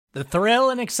The thrill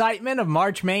and excitement of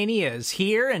March Mania is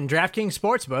here, and DraftKings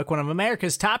Sportsbook, one of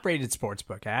America's top-rated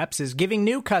sportsbook apps, is giving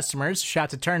new customers a shot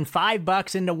to turn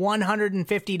 $5 into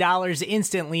 $150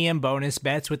 instantly in bonus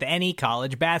bets with any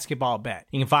college basketball bet.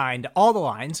 You can find all the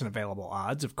lines and available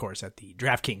odds, of course, at the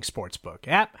DraftKings Sportsbook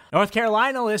app. North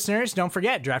Carolina listeners, don't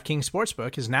forget, DraftKings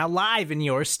Sportsbook is now live in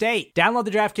your state. Download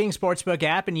the DraftKings Sportsbook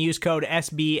app and use code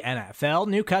SBNFL.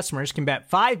 New customers can bet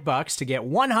 $5 to get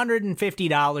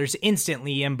 $150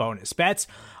 instantly in bonus bets,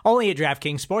 only at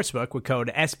DraftKings Sportsbook with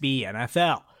code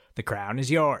SBNFL. The crown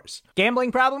is yours.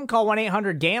 Gambling problem? Call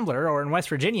 1-800-GAMBLER, or in West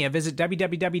Virginia, visit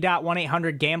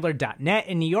www.1800gambler.net.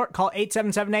 In New York, call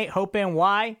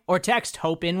 877-8-HOPE-NY or text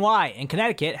HOPE-NY. In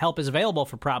Connecticut, help is available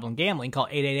for problem gambling. Call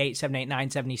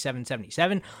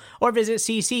 888-789-7777 or visit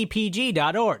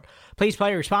ccpg.org. Please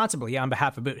play responsibly on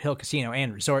behalf of Boot Hill Casino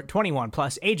and Resort. 21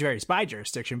 plus, age varies by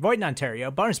jurisdiction. Void in Ontario.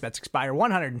 Bonus bets expire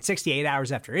 168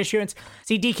 hours after issuance.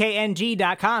 See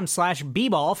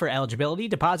dkng.com/bball for eligibility,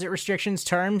 deposit restrictions,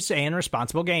 terms, and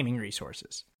responsible gaming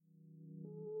resources.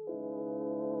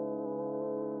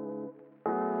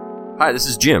 Hi, this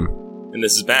is Jim. And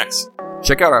this is Max.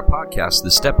 Check out our podcast,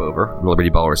 The Step Over, the Liberty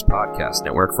Ballers Podcast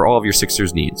Network, for all of your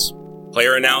Sixers needs.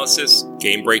 Player analysis,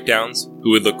 game breakdowns,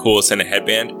 who would look coolest in a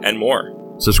headband, and more.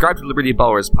 Subscribe to Liberty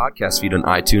Ballers podcast feed on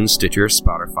iTunes, Stitcher,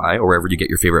 Spotify, or wherever you get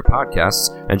your favorite podcasts,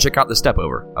 and check out The Step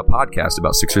Over, a podcast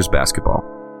about Sixers basketball.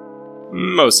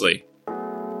 Mostly.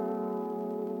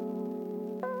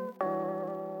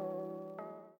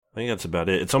 I think that's about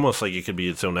it. It's almost like it could be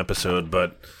its own episode,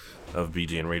 but of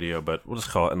BGN Radio, but we'll just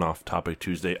call it an off-topic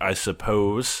Tuesday. I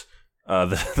suppose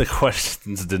the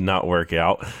questions did not work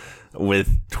out,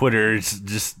 with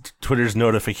Twitter's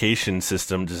notification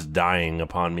system just dying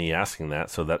upon me asking that.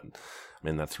 So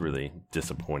that's really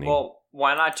disappointing. Well,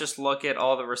 why not just look at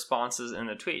all the responses in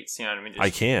the tweets? You know what I mean? I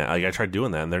can't. I tried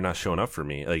doing that, and they're not showing up for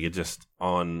me. Like, it just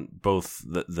on both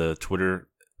the Twitter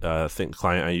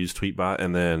client I use, Tweetbot,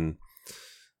 and then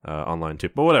online too.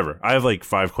 But whatever. I have like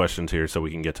 5 questions here, so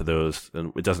we can get to those,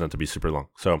 and it doesn't have to be super long.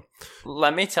 So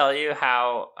let me tell you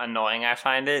how annoying I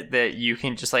find it that you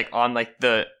can just like on like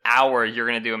the hour you're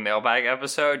gonna do a mailbag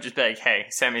episode, just be like, hey,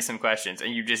 send me some questions,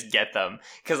 and you just get them.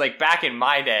 Because like back in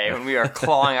my day when we were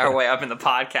clawing our way up in the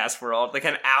podcast world, like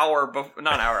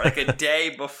like a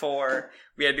day before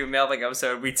we had to do a mailbag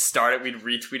episode, we'd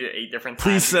retweet it 8 different times.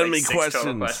 Please send like me 6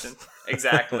 total questions.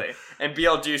 Exactly. And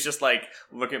BLG's just like,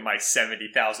 look at my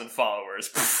 70,000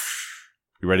 followers.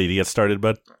 You ready to get started,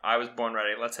 bud? I was born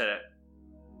ready. Let's hit it.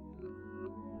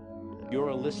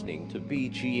 You're listening to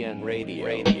BGN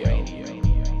Radio.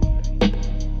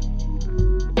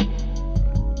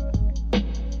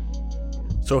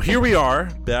 So here we are,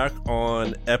 back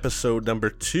on episode number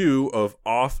 2 of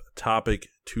Off Topic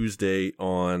Tuesday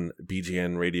on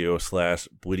BGN Radio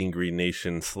 / Bleeding Green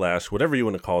Nation / whatever you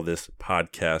want to call this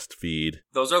podcast feed.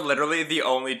 Those are literally the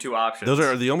only 2 options. Those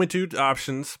are the only 2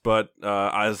 options, but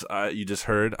as you just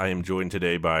heard, I am joined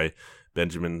today by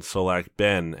Benjamin Solak.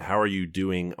 Ben, how are you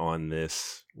doing on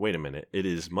this? Wait a minute. It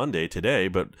is Monday today,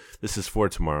 but this is for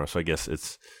tomorrow, so I guess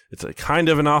it's a kind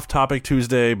of an off-topic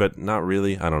Tuesday, but not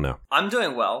really. I don't know. I'm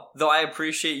doing well, though I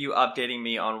appreciate you updating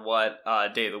me on what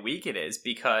day of the week it is,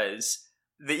 because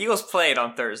the Eagles played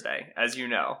on Thursday, as you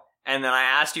know, and then I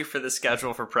asked you for the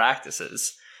schedule for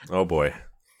practices. Oh, boy.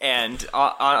 And,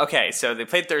 okay, so they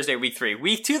played Thursday, week 3.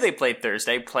 Week 2, they played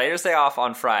Thursday, players day off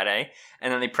on Friday,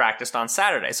 and then they practiced on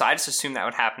Saturday. So I just assumed that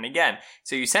would happen again.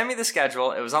 So you sent me the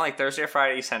schedule. It was on like Thursday or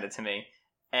Friday, you sent it to me.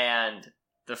 And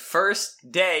the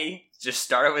first day just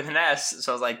started with an S.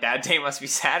 So I was like, that day must be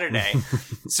Saturday.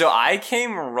 So I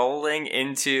came rolling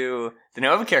into the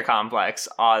NovaCare complex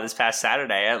this past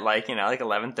Saturday at like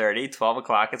 11:30, 12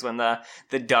 o'clock is when the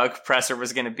Doug presser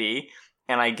was going to be.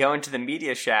 And I go into the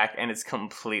media shack and it's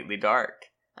completely dark.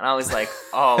 And I was like,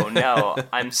 oh no,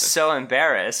 I'm so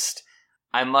embarrassed.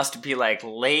 I must be like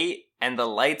late and the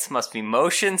lights must be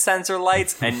motion sensor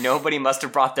lights and nobody must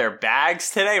have brought their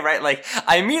bags today, right? Like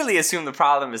I immediately assume the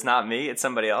problem is not me, it's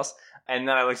somebody else. And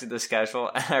then I looked at the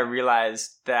schedule and I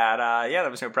realized that, there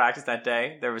was no practice that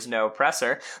day. There was no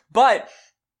presser, but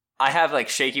I have like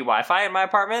shaky Wi-Fi in my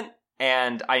apartment.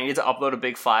 And I needed to upload a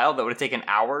big file that would have taken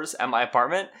hours at my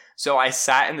apartment. So I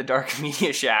sat in the dark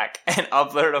media shack and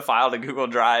uploaded a file to Google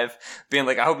Drive, being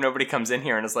like, I hope nobody comes in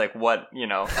here and is like, what,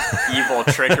 evil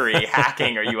trickery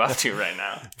hacking are you up to right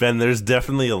now? Ben, there's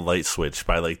definitely a light switch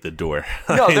by like the door.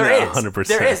 No, there is. 100%.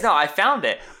 There is. No, I found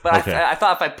it. But okay. I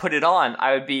thought if I put it on,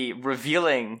 I would be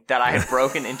revealing that I had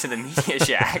broken into the media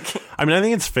shack. I mean, I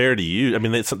think it's fair to use. I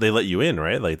mean, they let you in,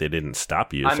 right? Like they didn't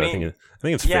stop you. I think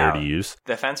it's fair to use.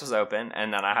 The fence was open,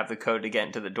 and then I have the code to get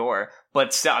into the door.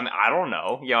 But still, I mean, I don't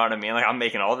know. You know what I mean? Like, I'm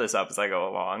making all this up as I go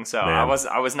along. So Man.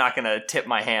 I was not going to tip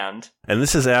my hand. And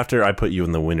this is after I put you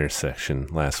in the winner section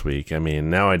last week. I mean,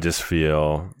 now I just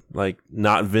feel like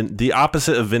not the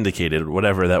opposite of vindicated,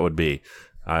 whatever that would be.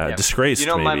 Disgraced. You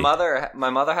know, maybe. my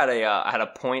mother had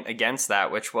a point against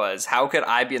that, which was, how could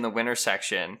I be in the winner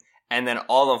section and then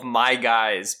all of my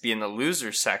guys be in the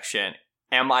loser section?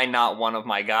 Am I not one of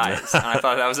my guys? And I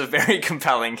thought that was a very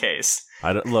compelling case.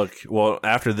 Well,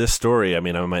 after this story, I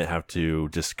mean, I might have to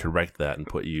just correct that and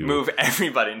put you... Move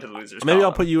everybody into losers. Maybe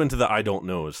I'll put you into the I don't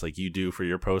knows like you do for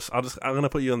your posts. I'm going to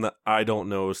put you in the I don't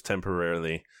knows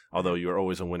temporarily, although you're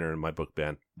always a winner in my book,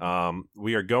 Ben.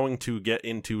 We are going to get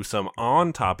into some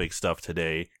on-topic stuff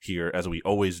today here, as we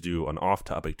always do on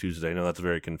Off-Topic Tuesday. I know that's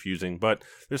very confusing, but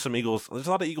there's some Eagles... There's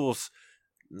a lot of Eagles...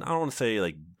 I don't want to say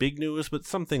like big news, but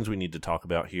some things we need to talk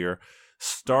about here,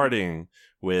 starting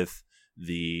with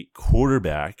the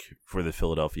quarterback for the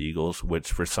Philadelphia Eagles,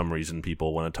 which for some reason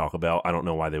people want to talk about. I don't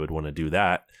know why they would want to do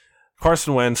that.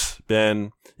 Carson Wentz,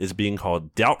 Ben, is being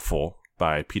called doubtful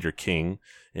by Peter King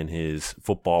in his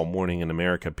Football Morning in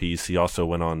America piece. He also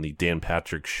went on the Dan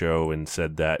Patrick show and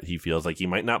said that he feels like he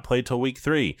might not play till week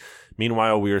 3.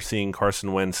 Meanwhile, we are seeing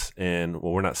Carson Wentz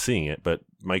we're not seeing it, but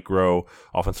Mike Groh,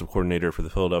 offensive coordinator for the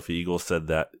Philadelphia Eagles, said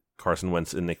that Carson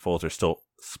Wentz and Nick Foles are still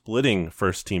splitting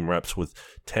first-team reps with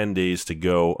 10 days to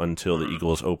go until the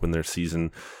Eagles open their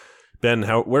season. Ben,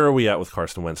 where are we at with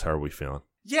Carson Wentz? How are we feeling?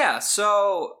 Yeah,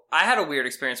 so I had a weird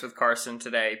experience with Carson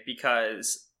today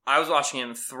because I was watching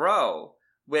him throw,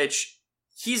 which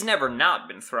he's never not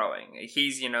been throwing.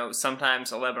 He's,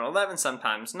 sometimes 11-11,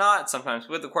 sometimes not, sometimes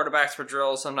with the quarterbacks for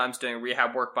drills, sometimes doing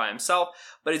rehab work by himself,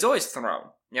 but he's always thrown.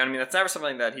 You know what I mean? That's never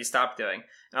something that he stopped doing.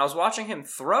 And I was watching him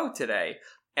throw today,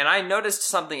 and I noticed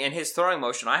something in his throwing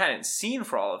motion I hadn't seen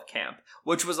for all of camp,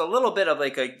 which was a little bit of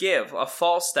like a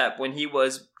false step when he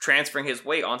was transferring his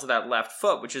weight onto that left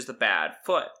foot, which is the bad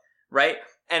foot, right?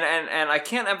 And I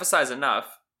can't emphasize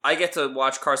enough, I get to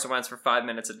watch Carson Wentz for 5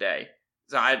 minutes a day.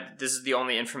 So this is the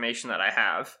only information that I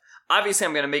have. Obviously,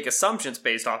 I'm going to make assumptions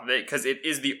based off of it because it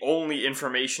is the only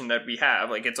information that we have.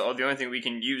 Like, it's the only thing we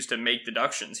can use to make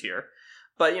deductions here.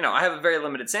 But, I have a very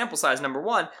limited sample size, number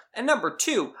one. And number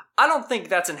two, I don't think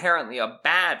that's inherently a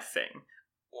bad thing.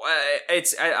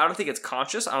 I don't think it's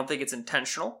conscious. I don't think it's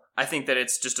intentional. I think that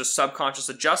it's just a subconscious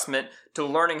adjustment to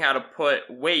learning how to put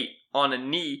weight on a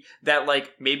knee that,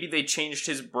 like, maybe they changed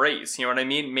his brace. You know what I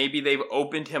mean? Maybe they've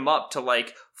opened him up to,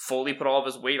 like, fully put all of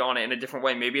his weight on it in a different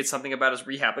way. Maybe it's something about his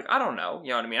rehab. Like, I don't know. You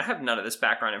know what I mean? I have none of this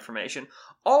background information.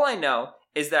 All I know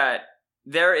is that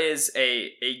there is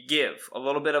a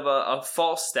little bit of a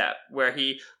false step where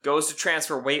he goes to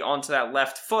transfer weight onto that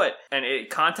left foot and it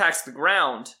contacts the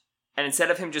ground. And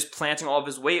instead of him just planting all of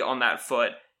his weight on that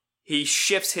foot, he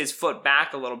shifts his foot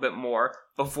back a little bit more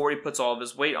before he puts all of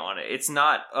his weight on it. It's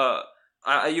not,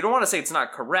 you don't want to say it's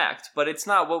not correct, but it's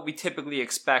not what we typically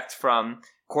expect from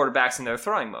quarterbacks in their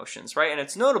throwing motions, right? And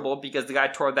it's notable because the guy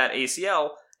tore that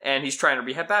ACL and he's trying to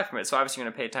rehab back from it. So obviously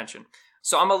you're going to pay attention.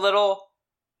 So I'm a little,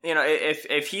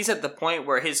 if he's at the point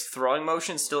where his throwing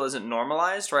motion still isn't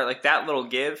normalized, right? Like that little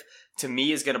give to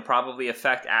me is going to probably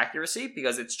affect accuracy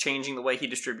because it's changing the way he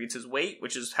distributes his weight,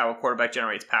 which is how a quarterback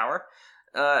generates power.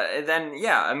 Then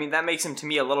yeah, I mean, that makes him to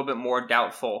me a little bit more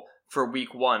doubtful for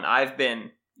week 1. I've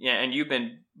been, and you've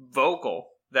been vocal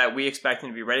that we expect him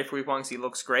to be ready for week 1 because he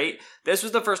looks great. This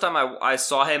was the first time I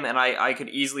saw him and I could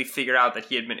easily figure out that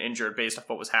he had been injured based off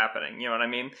what was happening. You know what I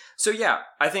mean? So yeah,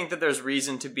 I think that there's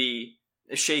reason to be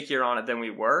shakier on it than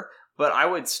we were. But I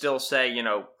would still say,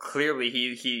 clearly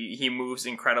he moves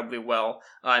incredibly well,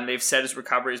 and they've said his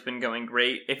recovery has been going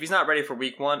great. If he's not ready for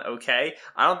week 1, okay.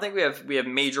 I don't think we have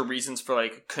major reasons for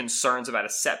like concerns about a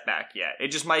setback yet. It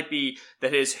just might be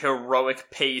that his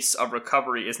heroic pace of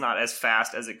recovery is not as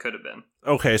fast as it could have been.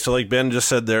 Okay, so like Ben just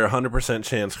said there, 100%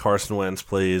 chance Carson Wentz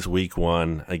plays week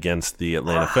 1 against the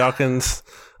Atlanta Falcons.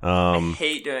 I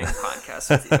hate doing podcasts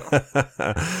with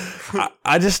you.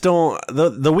 I just don't.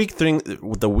 The week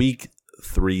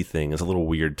 3 thing is a little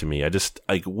weird to me. I just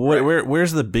like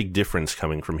where's the big difference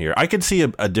coming from here? I could see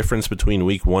a difference between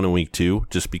week 1 and week 2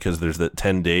 just because there's that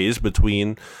 10 days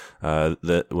between when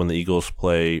the Eagles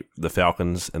play the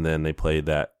Falcons and then they play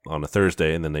that on a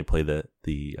Thursday and then they play the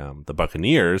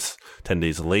Buccaneers 10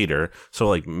 days later. So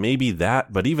like maybe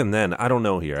that, but even then I don't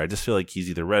know here. I just feel like he's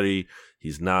either ready,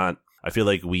 he's not. I feel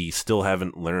like we still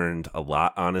haven't learned a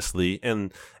lot, honestly.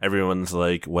 And everyone's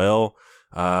like, well,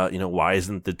 why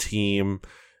isn't the team,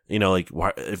 like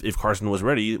if Carson was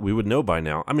ready, we would know by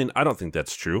now. I mean, I don't think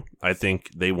that's true. I think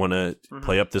they want to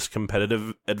play up this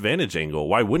competitive advantage angle.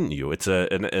 Why wouldn't you? It's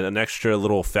an extra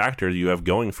little factor you have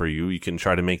going for you. You can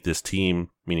try to make this team,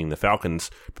 meaning the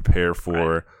Falcons, prepare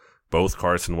for both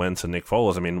Carson Wentz and Nick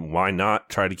Foles. I mean, why not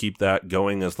try to keep that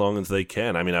going as long as they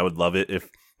can? I mean, I would love it if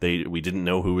we didn't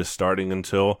know who was starting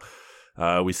until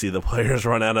we see the players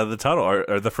run out of the tunnel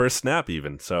or the first snap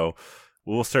even. So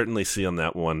we'll certainly see on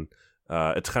that one.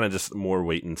 It's kind of just more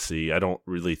wait and see. I don't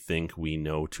really think we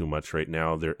know too much right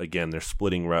now. They're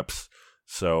splitting reps,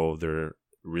 so they're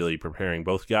really preparing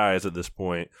both guys at this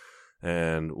point,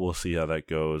 and we'll see how that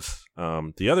goes.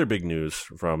 The other big news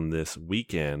from this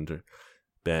weekend,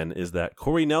 Ben, is that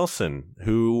Corey Nelson,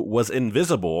 who was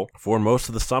invisible for most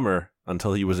of the summer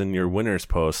until he was in your winner's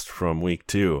post from week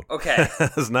 2. Okay.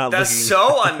 That's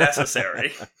so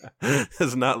unnecessary.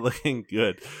 Is not looking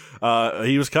good.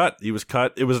 He was cut. It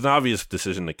was an obvious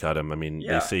decision to cut him. I mean,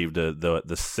 they saved the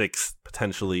 6th,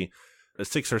 potentially a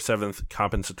 6th or 7th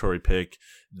compensatory pick.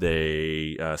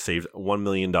 They saved $1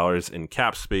 million in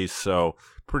cap space. So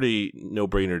pretty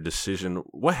no-brainer decision.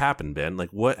 What happened, Ben? Like,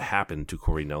 what happened to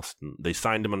Corey Nelson? They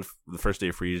signed him on the first day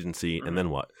of free agency, and then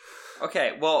what?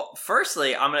 Okay, well,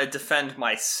 firstly, I'm going to defend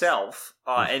myself,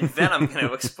 and then I'm going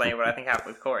to explain what I think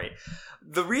happened with Corey.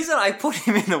 The reason I put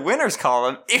him in the winners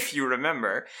column, if you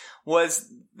remember, was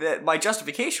that my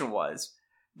justification was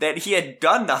that he had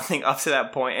done nothing up to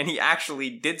that point, and he actually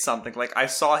did something. Like, I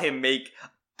saw him make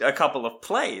a couple of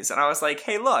plays, and I was like,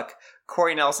 hey, look,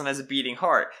 Corey Nelson has a beating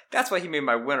heart. That's why he made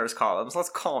my winners columns. Let's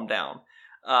calm down.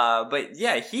 But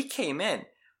yeah, he came in.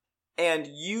 And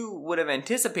you would have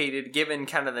anticipated, given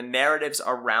kind of the narratives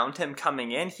around him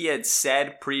coming in, he had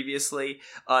said previously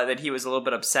that he was a little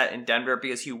bit upset in Denver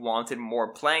because he wanted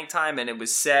more playing time, and it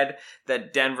was said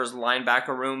that Denver's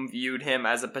linebacker room viewed him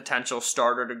as a potential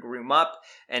starter to groom up,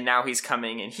 and now he's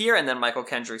coming in here, and then Michael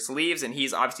Kendricks leaves, and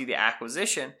he's obviously the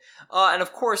acquisition. And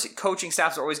of course, coaching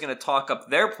staffs are always going to talk up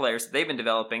their players that they've been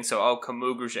developing, so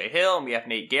Camus, Grugier-Hill, and we have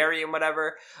Nate Gary and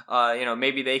whatever,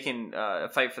 maybe they can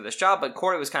fight for this job, but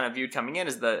Corey was kind of viewed coming in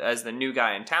as the new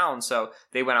guy in town, so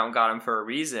they went out and got him for a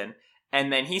reason.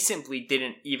 And then he simply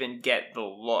didn't even get the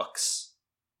looks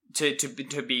to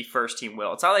be first team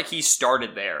Will. It's not like he started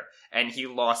there and he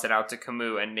lost it out to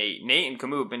Camus and Nate. Nate and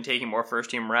Camus have been taking more first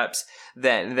team reps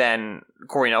than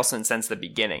Corey Nelson since the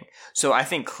beginning. So I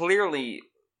think clearly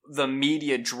the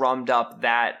media drummed up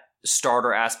that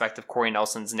starter aspect of Corey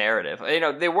Nelson's narrative.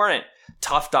 They weren't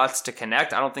tough dots to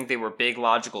connect. I don't think they were big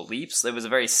logical leaps. It was a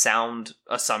very sound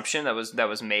assumption that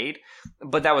was made,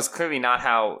 but that was clearly not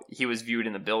how he was viewed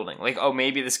in the building. Like,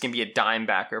 maybe this can be a dime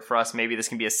backer for us. Maybe this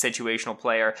can be a situational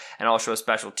player and also a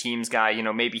special teams guy.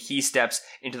 Maybe he steps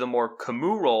into the more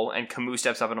Camus role and Camus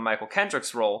steps up into Michael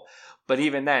Kendricks' role. But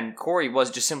even then, Corey was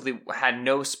just simply had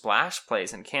no splash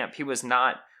plays in camp. He was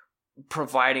not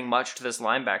providing much to this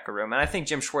linebacker room. And I think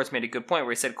Jim Schwartz made a good point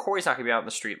where he said Corey's not going to be out in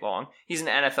the street long. He's an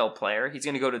NFL player. He's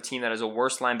going to go to a team that has a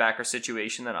worse linebacker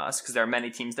situation than us, because there are many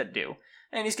teams that do.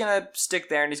 And he's going to stick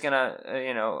there and he's going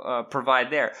to,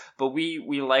 provide there. But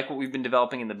we like what we've been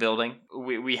developing in the building.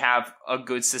 We have a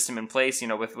good system in place,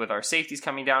 with our safeties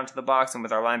coming down to the box and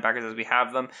with our linebackers as we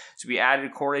have them. So we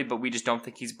added Corey, but we just don't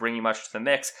think he's bringing much to the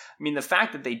mix. I mean, the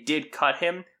fact that they did cut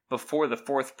him before the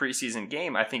 4th preseason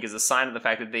game, I think, is a sign of the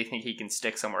fact that they think he can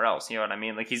stick somewhere else. You know what I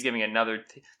mean? Like, they're giving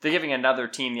another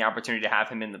team the opportunity to have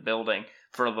him in the building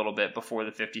for a little bit before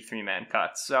the 53-man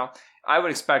cuts. So I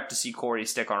would expect to see Corey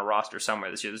stick on a roster somewhere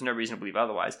this year. There's no reason to believe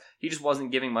otherwise. He just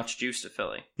wasn't giving much juice to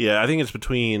Philly. Yeah, I think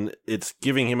it's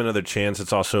giving him another chance.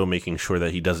 It's also making sure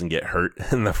that he doesn't get hurt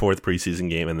in the 4th preseason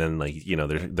game, and then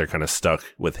they're kind of stuck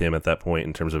with him at that point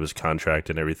in terms of his contract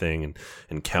and everything,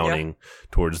 and counting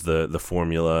towards the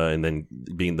formula, and then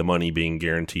the money being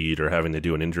guaranteed or having to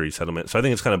do an injury settlement. So I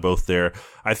think it's kind of both there.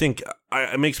 I think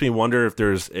it makes me wonder if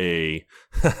there's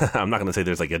I'm not going to say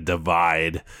there's like a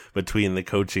divide between the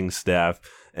coaching staff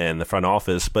and the front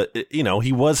office, but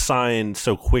he was signed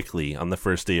so quickly on the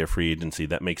first day of free agency.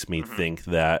 That makes me think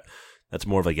that that's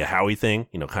more of like a Howie thing,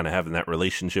 kind of having that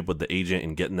relationship with the agent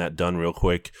and getting that done real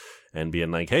quick and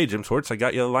being like, hey, Jim Schwartz, I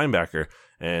got you a linebacker.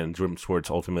 And Jim Schwartz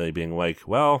ultimately being like,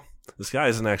 well, this guy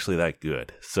isn't actually that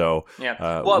good. So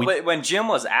yeah. When Jim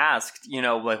was asked,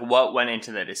 what went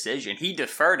into the decision, he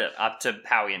deferred it up to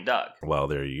Howie and Doug. Well,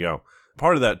 there you go.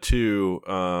 Part of that, too,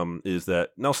 is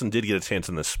that Nelson did get a chance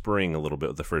in the spring a little bit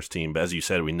with the first team, but as you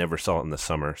said, we never saw it in the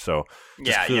summer, so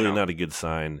it's clearly not a good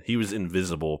sign. He was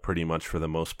invisible pretty much for the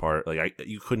most part. Like,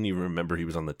 you couldn't even remember he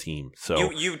was on the team.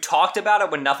 So you talked about it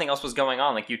when nothing else was going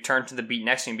on. Like, you turned to the beat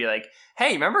next to you and be like,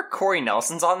 hey, remember Corey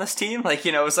Nelson's on this team? Like,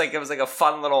 it was like a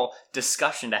fun little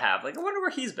discussion to have. Like, I wonder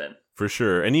where he's been. For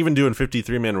sure. And even doing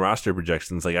 53-man roster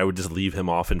projections, like I would just leave him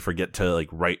off and forget to like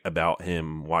write about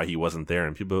him, why he wasn't there.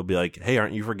 And people would be like, hey,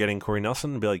 aren't you forgetting Corey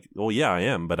Nelson? And be like, well, yeah, I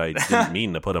am, but I didn't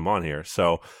mean to put him on here.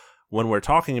 So when we're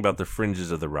talking about the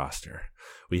fringes of the roster,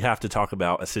 we have to talk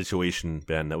about a situation,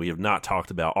 Ben, that we have not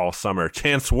talked about all summer.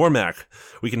 Chance Warmack.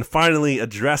 We can finally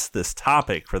address this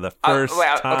topic for the first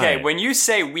time. Okay, when you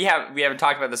say we haven't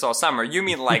talked about this all summer, you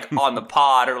mean like on the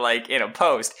pod or like in a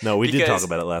post? No, we did talk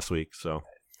about it last week. So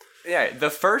yeah, the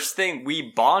first thing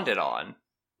we bonded on,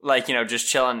 like just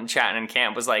chilling and chatting in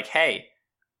camp, was like, hey,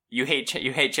 you hate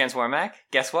Chance Warmack?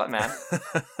 Guess what, man?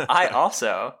 I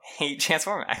also hate Chance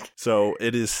Warmack. So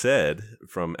it is said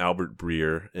from Albert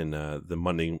Breer in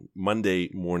the Monday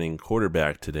Morning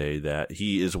Quarterback today that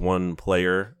he is one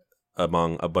player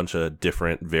among a bunch of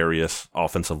different various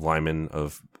offensive linemen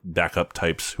of backup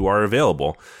types who are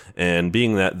available. And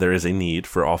being that there is a need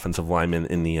for offensive linemen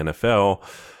in the NFL,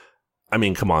 I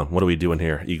mean, come on, what are we doing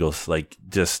here, Eagles? Like,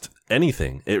 just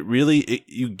anything.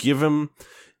 You give him...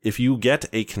 If you get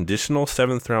a conditional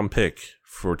 7th-round pick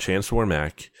for Chance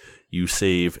Warmack, you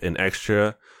save an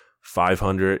extra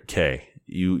 $500K.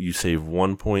 You save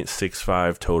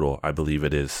 1.65 total, I believe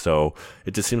it is. So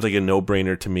it just seems like a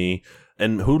no-brainer to me.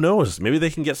 And who knows? Maybe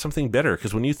they can get something better.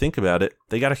 Because when you think about it,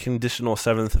 they got a conditional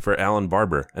 7th for Alan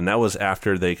Barber. And that was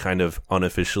after they kind of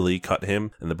unofficially cut him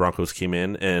and the Broncos came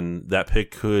in. And that pick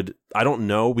could... I don't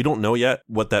know. We don't know yet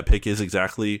what that pick is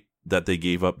exactly that they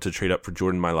gave up to trade up for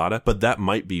Jordan Mailata, but that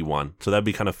might be one. So that'd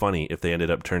be kind of funny if they ended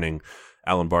up turning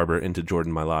Alan Barber into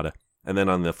Jordan Mailata. And then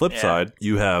on the flip side,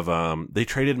 you have, they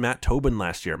traded Matt Tobin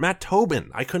last year. Matt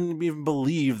Tobin! I couldn't even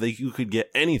believe you could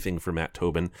get anything for Matt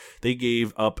Tobin. They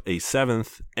gave up a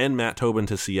 7th and Matt Tobin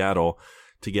to Seattle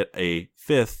to get a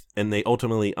 5th, and they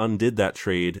ultimately undid that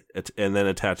trade and then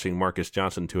attaching Marcus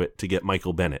Johnson to it to get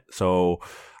Michael Bennett. So,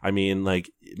 I mean,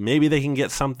 like, maybe they can get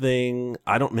something.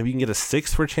 Maybe you can get a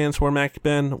 6th for Chance Warmack,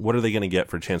 Ben. What are they going to get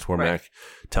for Chance Warmack? Right.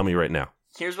 Tell me right now.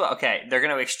 Here's what, they're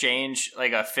going to exchange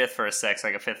like a 5th for a 6th,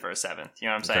 like a 5th for a 7th. You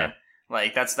know what I'm saying? Okay.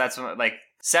 Like, that's like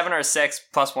 7 or a 6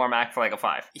 plus Warmack for like a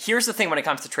 5. Here's the thing when it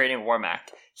comes to trading Warmack.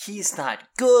 He's not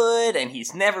good, and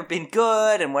he's never been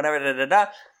good, and whatever,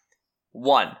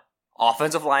 1,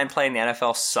 offensive line play in the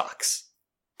NFL sucks.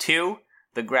 2,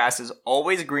 the grass is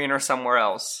always greener somewhere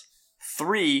else.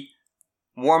 3,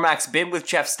 Warmack's been with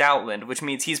Jeff Stoutland, which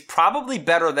means he's probably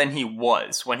better than he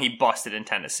was when he busted in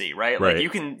Tennessee, right? Like you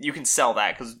can sell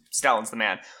that because Stoutland's the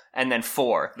man. And then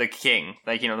 4, the king,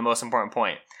 like, the most important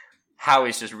point.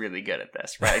 Howie's just really good at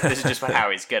this, right? Like, this is just what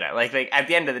Howie's good at. Like at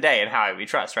the end of the day, and Howie we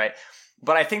trust, right?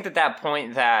 But I think that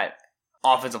point that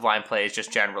offensive line play is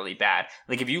just generally bad.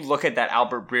 Like if you look at that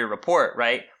Albert Breer report,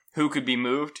 right? Who could be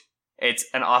moved? It's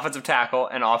an offensive tackle,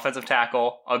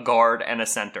 a guard, and a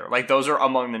center. Like, those are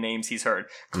among the names he's heard.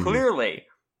 Mm-hmm. Clearly,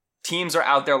 teams are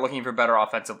out there looking for better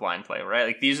offensive line play, right?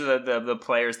 Like, these are the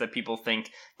players that people think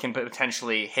can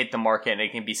potentially hit the market and they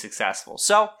can be successful.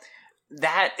 So,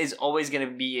 that is always going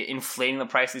to be inflating the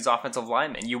price of these offensive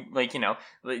linemen.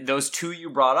 Those 2 you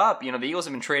brought up, the Eagles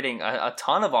have been trading a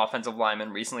ton of offensive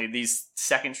linemen recently, these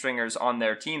second stringers on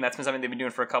their team. That's been something they've been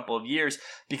doing for a couple of years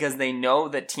because they know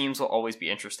that teams will always be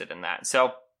interested in that.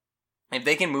 So if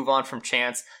they can move on from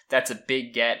Chance, that's a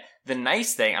big get. The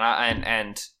nice thing,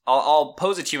 and I'll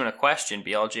pose it to you in a question,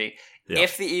 BLG. Yeah.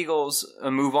 If the Eagles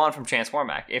move on from Chance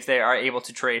Warmack, if they are able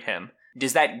to trade him,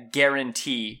 does that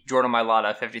guarantee Jordan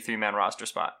Mailata a 53-man roster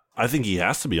spot? I think he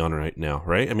has to be on right now,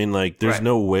 right? I mean, like, there's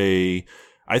no way.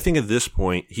 I think at this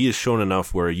point, he has shown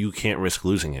enough where you can't risk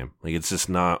losing him. Like, it's just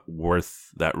not worth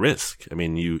that risk. I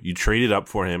mean, you traded up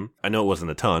for him. I know it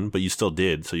wasn't a ton, but you still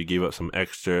did. So you gave up some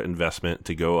extra investment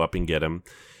to go up and get him.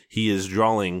 He is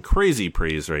drawing crazy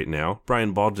praise right now.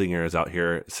 Brian Baldinger is out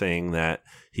here saying that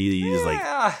he's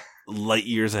like light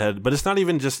years ahead, but it's not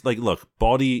even just like, look,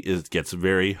 Baldy gets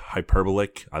very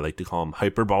hyperbolic. I like to call him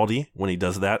Hyper Baldy when he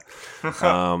does that.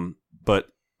 But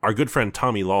our good friend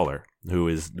Tommy Lawler, who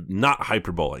is not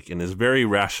hyperbolic and is very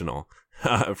rational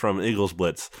from Eagles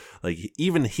Blitz, like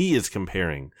even he is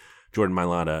comparing Jordan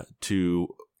Mailata to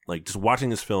like just watching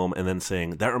this film and then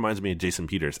saying that reminds me of Jason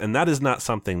Peters, and that is not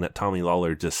something that Tommy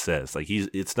Lawler just says. Like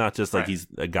it's not just like he's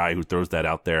a guy who throws that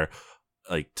out there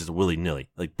like just willy-nilly.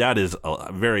 Like that is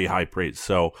a very high praise.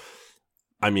 So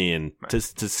I mean, to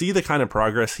see the kind of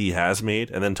progress he has made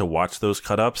and then to watch those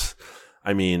cut-ups,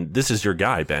 I mean, this is your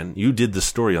guy, Ben. You did the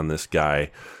story on this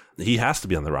guy. He has to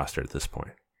be on the roster at this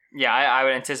point. Yeah, I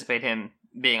would anticipate him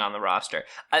being on the roster.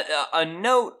 A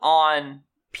note on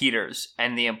Peters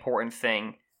and the important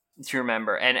thing to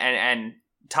remember, and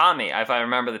Tommy, if I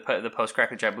remember the post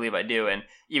correctly, which I believe I do, and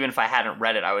even if I hadn't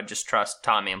read it, I would just trust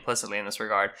Tommy implicitly in this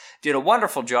regard, did a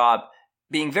wonderful job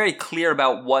being very clear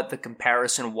about what the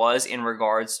comparison was in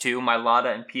regards to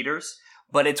Mailata and Peters.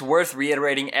 But it's worth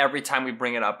reiterating every time we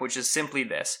bring it up, which is simply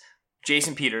this.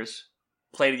 Jason Peters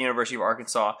played at the University of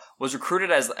Arkansas, was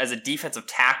recruited as a defensive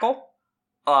tackle,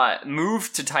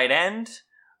 moved to tight end,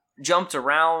 jumped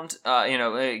around,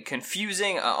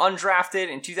 confusing, undrafted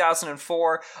in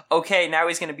 2004. Okay, now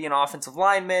he's going to be an offensive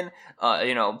lineman.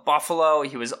 Buffalo,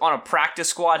 he was on a practice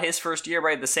squad his first year,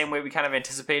 right? The same way we kind of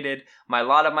anticipated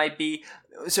Mailata might be.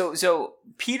 So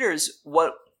Peters,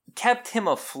 what kept him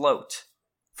afloat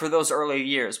for those early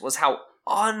years was how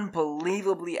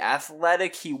unbelievably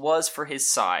athletic he was for his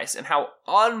size and how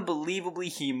unbelievably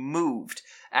he moved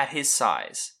at his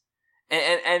size.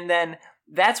 And then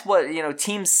that's what,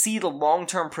 teams see the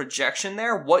long-term projection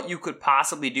there, what you could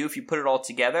possibly do if you put it all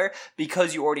together,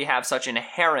 because you already have such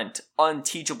inherent,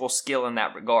 unteachable skill in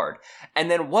that regard.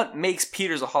 And then what makes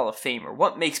Peters a Hall of Famer,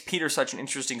 what makes Peters such an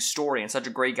interesting story and such a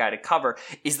great guy to cover,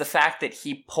 is the fact that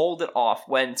he pulled it off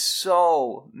when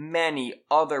so many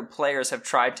other players have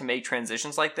tried to make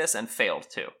transitions like this and failed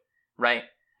to, right?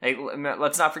 Like,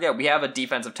 let's not forget, we have a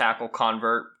defensive tackle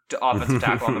convert to offensive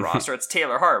tackle on the roster. It's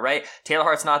Taylor Hart, right? Taylor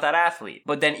Hart's not that athlete.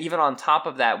 But then even on top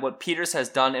of that, what Peters has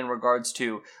done in regards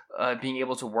to being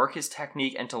able to work his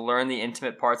technique and to learn the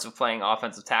intimate parts of playing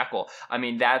offensive tackle, I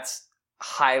mean, that's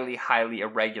highly, highly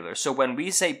irregular. So when we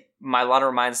say Mailata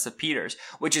reminds us of Peters,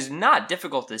 which is not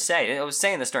difficult to say, I was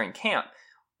saying this during camp,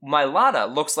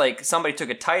 Mailata looks like somebody took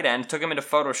a tight end, took him into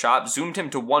Photoshop, zoomed him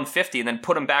to 150, and then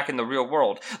put him back in the real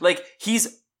world. Like,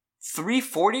 he's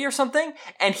 340 or something,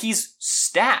 and he's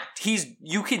stacked.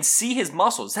 You can see his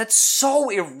muscles. That's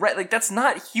so that's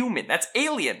not human. That's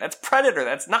alien. That's Predator.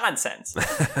 That's nonsense.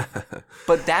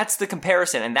 But that's the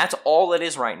comparison, and that's all it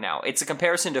is right now. It's a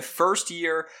comparison to first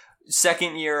year,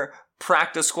 second year,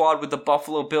 practice squad with the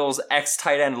Buffalo Bills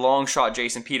ex-tight end long shot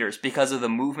Jason Peters because of the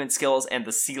movement skills and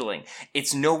the ceiling.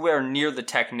 It's nowhere near the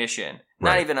technician.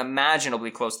 Not even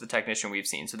imaginably close to the technician we've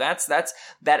seen. So that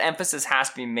emphasis has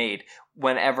to be made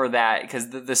whenever that, because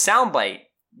the soundbite,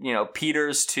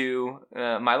 Peters to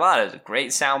Mailata is a great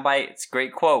soundbite. It's a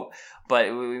great quote, but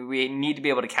we need to be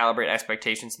able to calibrate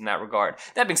expectations in that regard.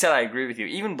 That being said, I agree with you.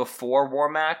 Even before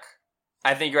Warmack,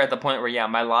 I think you're at the point where,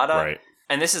 Mailata, right.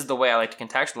 And this is the way I like to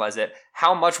contextualize it,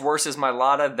 how much worse is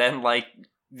Mailata than,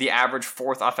 the average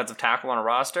fourth offensive tackle on a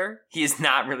roster? He is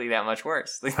not really that much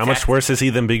worse. How much worse is he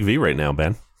than Big V right now,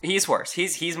 Ben? He's worse.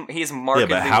 He's markedly worse. Yeah,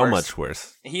 but how much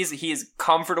worse? He's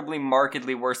comfortably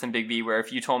markedly worse than Big V, where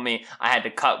if you told me I had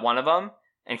to cut one of them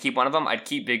and keep one of them, I'd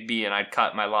keep Big V and I'd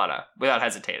cut Mailata without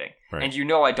hesitating. Right.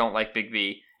 And I don't like Big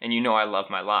V, and I love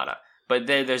Mailata. But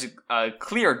there's a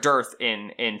clear dearth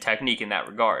in technique in that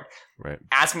regard. Right.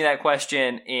 Ask me that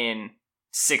question in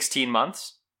 16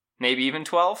 months, maybe even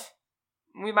 12.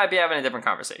 We might be having a different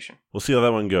conversation. We'll see how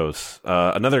that one goes.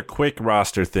 Another quick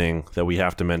roster thing that we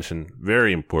have to mention,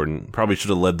 very important. Probably should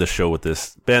have led the show with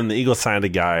this. Ben, the Eagles signed a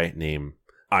guy named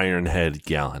Ironhead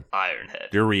Gallen.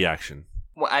 Ironhead. Your reaction?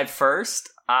 Well, at first,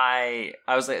 I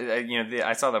was like,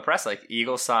 I saw the press like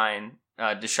Eagles sign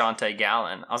Deshaunte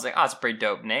Gallen. I was like, it's a pretty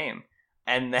dope name.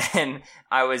 And then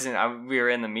we were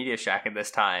in the media shack at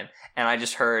this time, and I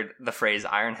just heard the phrase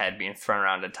Ironhead being thrown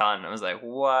around a ton. I was like,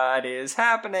 what is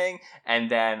happening?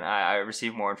 And then I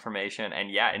received more information,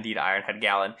 and yeah, indeed, Ironhead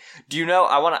Gallen. Do you know,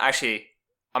 I'm going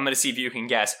to see if you can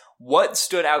guess. What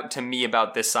stood out to me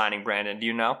about this signing, Brandon? Do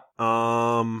you know?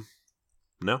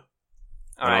 No.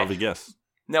 I don't have a guess.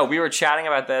 No, we were chatting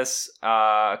about this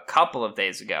a couple of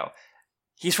days ago.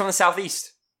 He's from the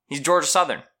Southeast. He's Georgia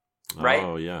Southern, right?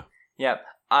 Oh, yeah. Yeah.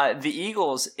 The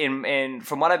Eagles,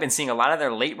 from what I've been seeing, a lot of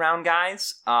their late round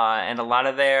guys and a lot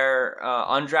of their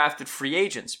undrafted free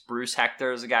agents. Bruce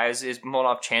Hector is a guy who's been pulled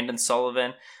off, Chandon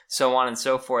Sullivan, so on and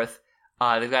so forth.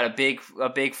 They've got a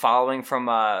big following from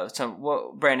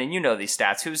Brandon, you know these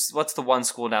stats. What's the one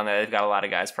school down there they've got a lot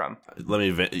of guys from? Let me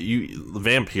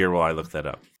vamp here while I look that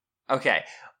up. Okay.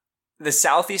 The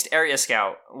Southeast area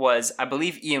scout was, I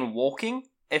believe, Ian Wolking,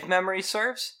 if memory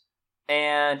serves.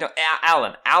 And no,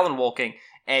 Alan Wolking.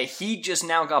 He just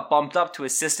now got bumped up to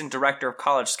assistant director of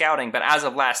college scouting, but as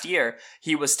of last year,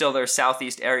 he was still their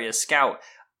Southeast area scout.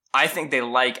 I think they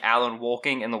like Alan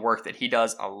Wolking and the work that he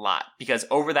does a lot, because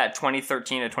over that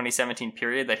 2013 to 2017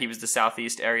 period that he was the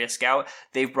Southeast area scout,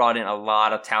 they've brought in a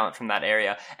lot of talent from that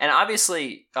area. And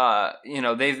obviously,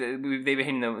 they've been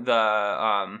hitting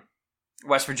the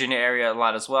West Virginia area a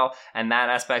lot as well, and that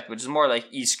aspect, which is more like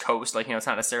East Coast, it's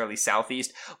not necessarily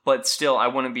Southeast, but still, I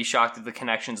wouldn't be shocked if the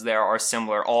connections there are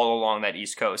similar all along that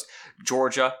East Coast.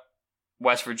 Georgia,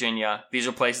 West Virginia. These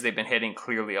are places they've been hitting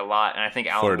clearly a lot, and I think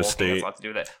Alan Florida Wolfing State has a lot to do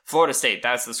with it. Florida State,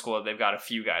 that's the school that they've got a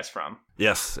few guys from.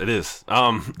 Yes, it is.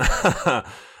 So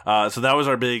that was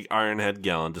our big Ironhead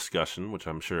Gallon discussion, which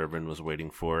I'm sure everyone was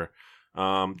waiting for.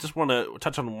 Just want to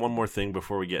touch on one more thing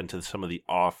before we get into some of the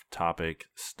off-topic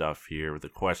stuff here with the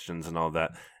questions and all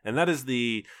that, and that is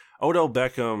the Odell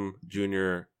Beckham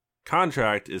Jr.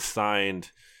 contract is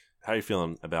signed. How are you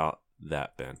feeling about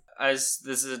that, Ben? As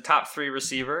this is a top 3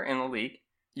 receiver in the league,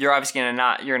 you're obviously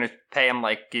you're gonna pay him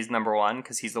like he's number 1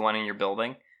 because he's the one in your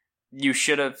building. You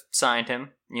should have signed him.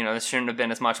 You know, this shouldn't have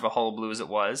been as much of a hullabaloo as it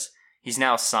was. He's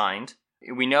now signed.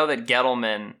 We know that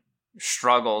Gettleman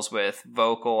struggles with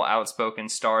vocal, outspoken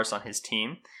stars on his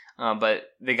team, but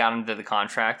they got him to the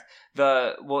contract.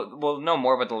 We'll know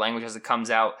more about the language as it comes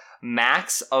out.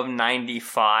 Max of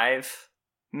 95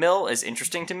 mil is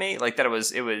interesting to me, like that it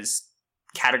was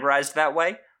categorized that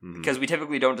way, because we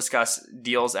typically don't discuss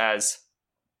deals as,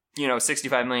 you know,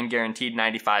 65 million guaranteed,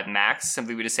 95 max.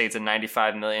 Simply we just say it's a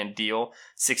 95 million deal,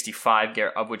 65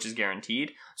 of which is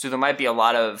guaranteed. So there might be a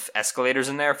lot of escalators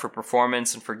in there for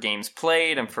performance and for games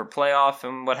played and for playoff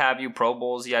and what have you, Pro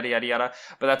Bowls, yada, yada, yada.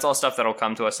 But that's all stuff that'll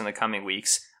come to us in the coming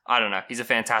weeks. I don't know. He's a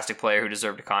fantastic player who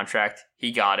deserved a contract.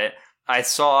 He got it. I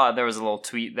saw there was a little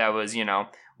tweet that was, you know,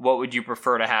 what would you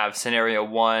prefer to have? Scenario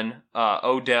 1,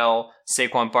 Odell,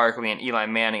 Saquon Barkley, and Eli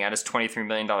Manning at his $23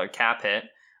 million cap hit.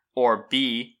 Or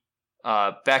B,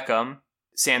 Beckham,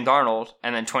 Sam Darnold,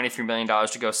 and then $23 million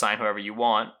to go sign whoever you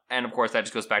want. And of course, that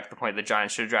just goes back to the point the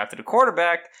Giants should have drafted a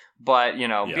quarterback. But, you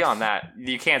know, beyond that,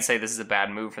 you can't say this is a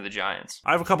bad move for the Giants.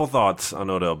 I have a couple thoughts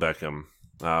on Odell Beckham.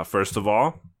 First of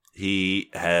all, he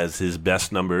has his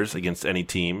best numbers against any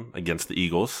team, against the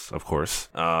Eagles, of course.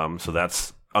 So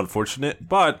that's unfortunate,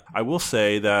 but I will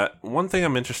say that one thing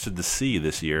I'm interested to see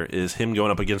this year is him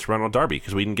going up against Ronald Darby,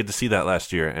 because we didn't get to see that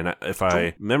last year. And if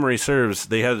memory serves,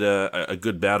 they had a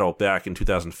good battle back in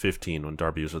 2015 when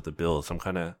Darby was with the Bills.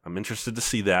 I'm interested to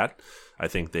see that. I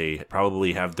think they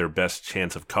probably have their best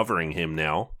chance of covering him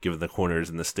now, given the corners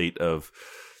and the state of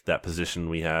that position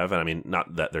we have. And I mean,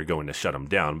 not that they're going to shut him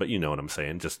down, but you know what I'm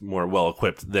saying, just more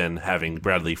well-equipped than having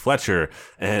Bradley Fletcher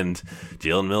and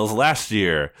Jalen Mills last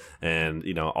year and,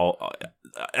 you know,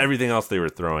 everything else they were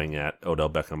throwing at Odell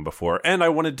Beckham before. And I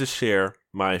wanted to share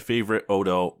my favorite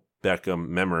Odell Beckham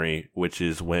memory, which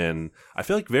is when, I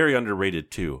feel like very underrated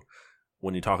too,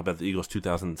 when you talk about the Eagles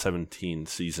 2017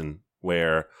 season,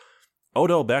 where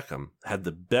Odell Beckham had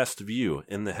the best view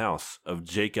in the house of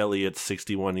Jake Elliott's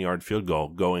 61-yard field goal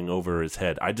going over his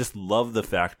head. I just love the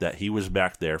fact that he was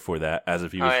back there for that, as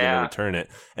if he was going to return it,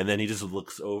 and then he just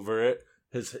looks over it.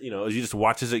 He just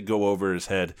watches it go over his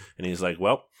head, and he's like,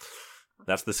 "Well,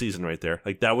 that's the season right there."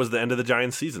 Like, that was the end of the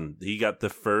Giants' season. He got the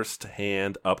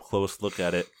first-hand, up-close look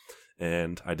at it,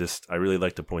 and I really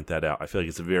like to point that out. I feel like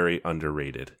it's very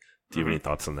underrated. Do you have any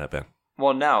thoughts on that, Ben?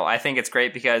 Well, no, I think it's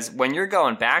great because when you're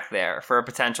going back there for a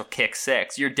potential kick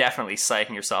 6, you're definitely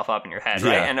psyching yourself up in your head,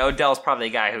 right? And Odell's probably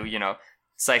a guy who, you know,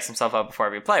 psychs himself up before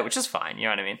every play, which is fine, you know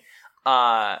what I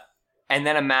mean? And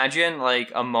then imagine,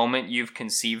 like, a moment you've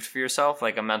conceived for yourself,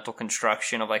 like a mental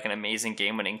construction of, like, an amazing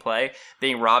game-winning play,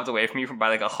 being robbed away from you by,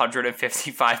 like, a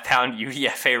 155-pound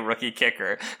UDFA rookie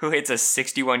kicker who hits a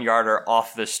 61-yarder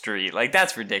off the street. Like,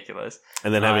 that's ridiculous.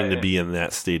 And then having to be in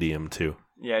that stadium, too.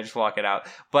 Yeah, just walk it out.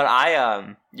 But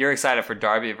you're excited for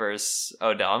Darby versus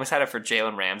Odell. I'm excited for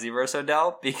Jalen Ramsey versus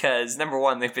Odell because, number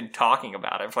one, they've been talking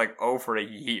about it for like over a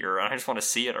year, and I just want to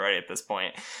see it already at this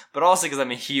point. But also because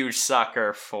I'm a huge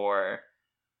sucker for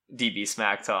DB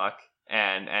smack talk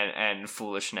and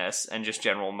foolishness and just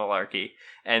general malarkey.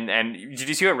 And did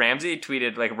you see what Ramsey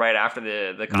tweeted like right after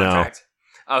the contract?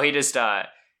 No. Oh, he just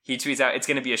he tweets out, "It's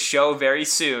going to be a show very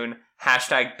soon.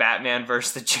 Hashtag Batman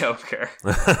versus the Joker."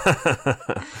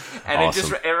 And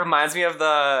awesome. it reminds me of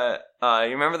the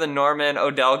you remember the Norman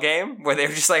Odell game where they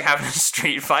were just like having a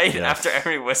street fight after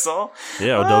every whistle?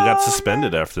 Yeah, Odell got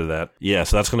suspended after that. Yeah,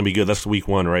 so that's going to be good. That's week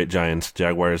 1, right? Giants,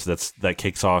 Jaguars. That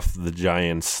kicks off the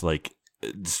Giants like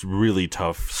it's really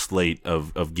tough slate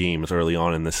of games early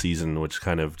on in the season, which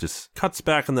kind of just cuts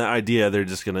back on the idea they're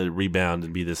just going to rebound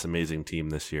and be this amazing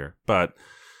team this year. But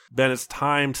Ben, it's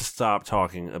time to stop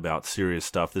talking about serious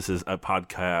stuff. This is a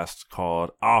podcast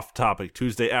called Off Topic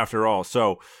Tuesday after all.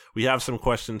 So we have some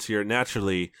questions here.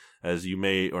 Naturally, as you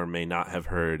may or may not have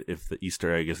heard, if the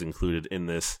Easter egg is included in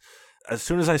this, as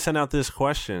soon as I sent out this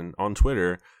question on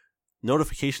Twitter,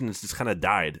 notifications just kind of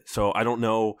died. So I don't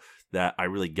know that I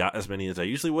really got as many as I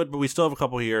usually would, but we still have a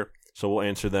couple here. So we'll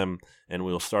answer them, and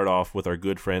we'll start off with our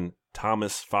good friend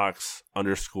Thomas Fox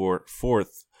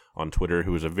 _4th. on Twitter,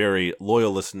 who is a very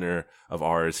loyal listener of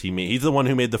ours. He's the one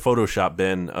who made the Photoshop,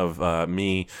 Ben, of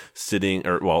me sitting,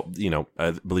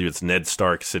 I believe it's Ned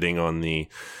Stark sitting on the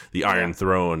Iron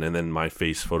Throne, and then my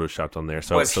face photoshopped on there.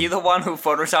 So was he the one who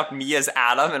photoshopped me as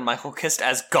Adam and Michael Kist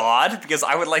as God? Because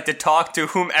I would like to talk to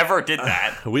whomever did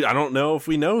that. I don't know if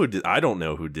we know who did. I don't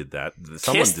know who did that.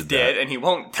 Someone Kist did that, that, and he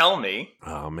won't tell me.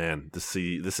 Oh man, this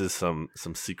is some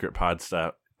secret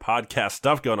podcast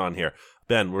stuff going on here.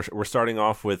 Ben, we're starting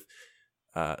off with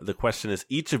the question is,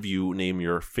 each of you name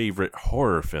your favorite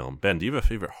horror film. Ben, do you have a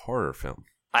favorite horror film?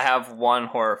 I have one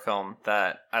horror film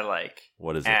that I like.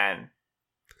 What is it? And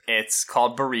it's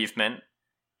called Bereavement,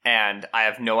 and I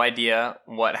have no idea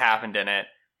what happened in it,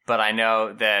 but I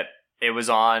know that it was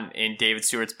on in David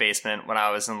Stewart's basement when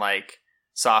I was in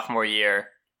sophomore year,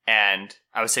 and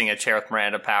I was sitting in a chair with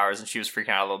Miranda Powers, and she was freaking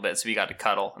out a little bit, so we got to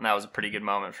cuddle, and that was a pretty good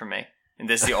moment for me. And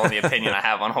this is the only opinion I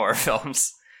have on horror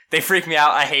films. They freak me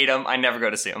out. I hate them. I never go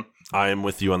to see them. I am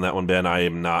with you on that one, Ben. I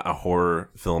am not a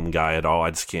horror film guy at all. I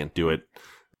just can't do it.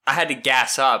 I had to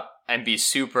gas up and be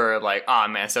super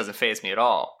man, this doesn't faze me at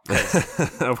all.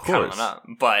 Of course.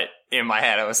 But in my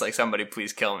head, I was like, somebody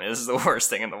please kill me. This is the worst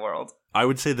thing in the world. I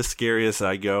would say the scariest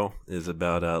I go is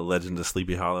about Legend of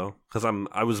Sleepy Hollow. Because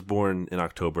I was born in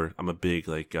October. I'm a big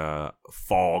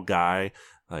fall guy.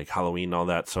 Like Halloween and all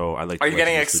that, so I like. Are you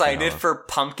getting excited for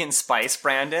pumpkin spice,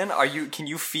 Brandon? Can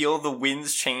you feel the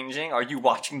winds changing? Are you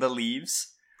watching the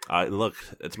leaves? Look,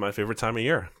 it's my favorite time of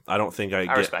year. I don't think I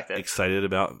get excited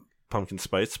about pumpkin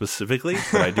spice specifically,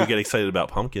 but I do get excited about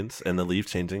pumpkins and the leaves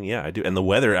changing. Yeah, I do, and the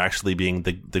weather actually being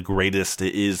the greatest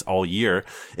it is all year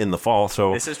in the fall.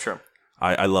 So this is true.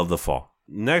 I love the fall.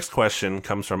 Next question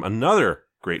comes from another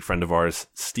great friend of ours,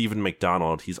 Stephen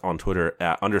McDonald. He's on Twitter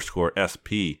at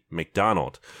 @SP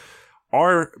McDonald.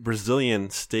 Are Brazilian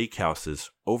steakhouses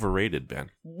overrated, Ben?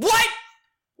 What?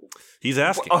 He's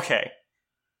asking. Okay.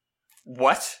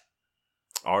 What?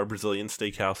 Are Brazilian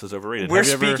steakhouses overrated? We're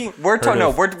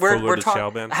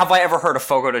talking. Ben? Have I ever heard of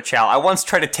fogo de chao? I once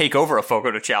tried to take over a fogo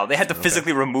de chao. They had to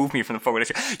physically remove me from the fogo de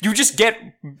chao. You just get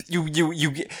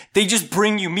they just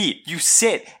bring you meat. You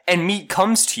sit and meat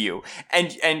comes to you,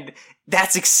 and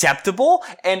that's acceptable,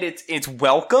 and it's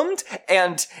welcomed,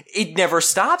 and it never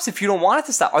stops if you don't want it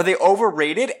to stop. Are they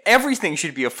overrated? Everything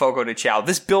should be a fogo de chao.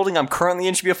 This building I'm currently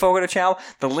in should be a fogo de chao.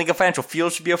 The Lincoln Financial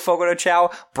Field should be a fogo de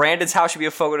chao. Brandon's house should be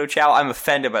a fogo de chao. I'm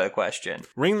offended by the question.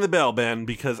 Ring the bell, Ben,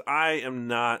 because I am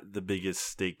not the biggest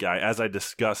steak guy, as I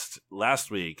discussed last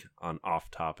week on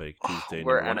Off Topic Tuesday.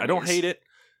 I don't hate it.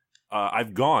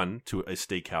 I've gone to a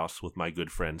steakhouse with my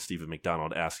good friend Stephen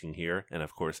McDonald asking here, and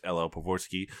of course L.L.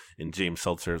 Pavorsky and James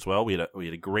Seltzer as well. We had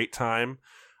a great time.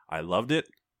 I loved it.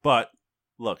 But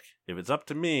look, if it's up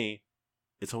to me,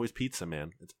 it's always pizza,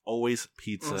 man. It's always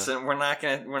pizza. Listen, we're not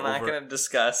gonna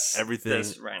discuss everything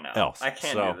this right now. Else. I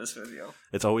can't do this with you.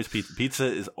 It's always pizza. Pizza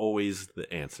is always the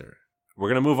answer. We're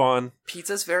gonna move on.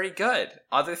 Pizza's very good.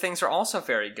 Other things are also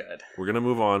very good. We're gonna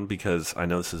move on because I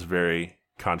know this is very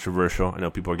controversial. I know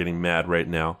people are getting mad right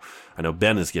now. I know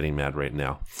Ben is getting mad right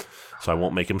now. So I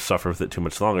won't make him suffer with it too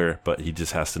much longer, but he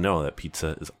just has to know that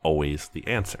pizza is always the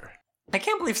answer. I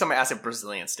can't believe somebody asked if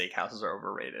Brazilian steakhouses are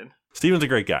overrated. Steven's a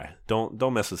great guy. Don't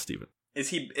mess with Steven. Is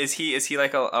he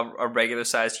like a regular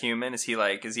sized human? Is he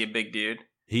a big dude?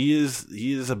 He's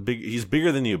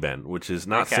bigger than you, Ben, which is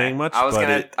not saying much. I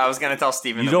was gonna tell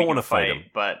Steven you don't want to fight him,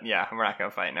 but yeah, we're not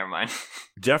gonna fight. Never mind.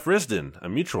 Jeff Risden, a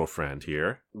mutual friend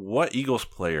here. What Eagles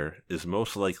player is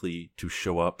most likely to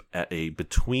show up at a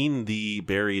Between the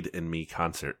Buried and Me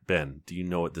concert? Ben, do you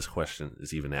know what this question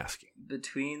is even asking?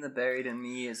 Between the Buried and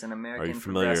Me is an American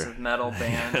progressive metal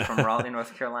band from Raleigh,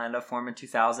 North Carolina, formed in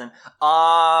 2000.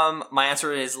 My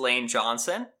answer is Lane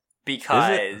Johnson,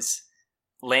 because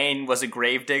Lane was a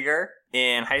gravedigger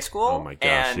in high school. Oh my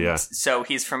gosh, and so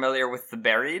he's familiar with the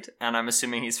buried, and I'm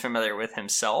assuming he's familiar with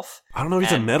himself. I don't know if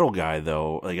he's a metal guy,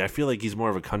 though. I feel like he's more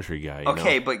of a country guy.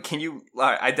 Okay, but can you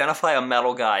identify a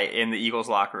metal guy in the Eagles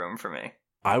locker room for me?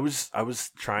 I was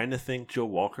trying to think Joe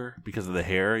Walker because of the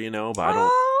hair, but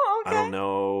I don't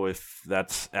know if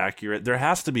that's accurate. There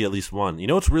has to be at least one. You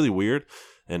know what's really weird?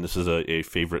 And this is a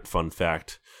favorite fun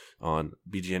fact on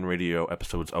BGN Radio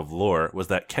episodes of Lore, was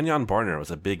that Kenyon Barner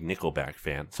was a big Nickelback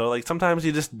fan. So sometimes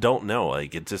you just don't know. You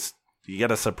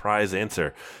get a surprise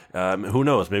answer. Who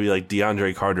knows? Maybe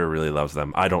DeAndre Carter really loves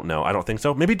them. I don't know. I don't think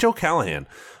so. Maybe Joe Callahan.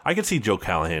 I could see Joe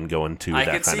Callahan going to that kind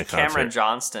of concert. I could see Cameron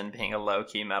Johnston being a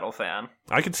low-key metal fan.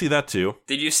 I could see that too.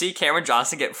 Did you see Cameron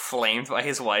Johnston get flamed by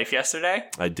his wife yesterday?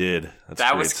 I did.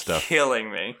 That was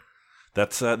killing me.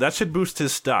 That should boost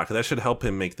his stock. That should help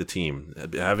him make the team.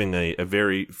 Having a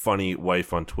very funny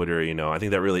wife on Twitter, I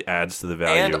think that really adds to the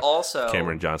value. And also, of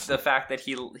Cameron Johnston. The fact that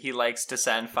he likes to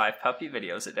send 5 puppy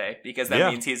videos a day, because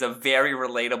that means he's a very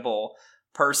relatable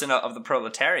person of the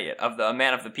proletariat, a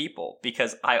man of the people,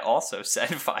 because I also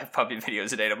send 5 puppy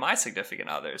videos a day to my significant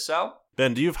other. So,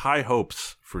 Ben, do you have high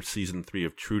hopes for season 3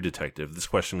 of True Detective? This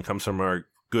question comes from our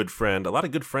good friend, a lot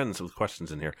of good friends with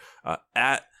questions in here,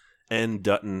 at N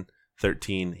Dutton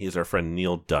 13. He's our friend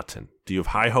Neil Dutton. Do you have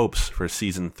high hopes for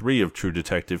season 3 of True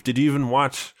Detective? Did you even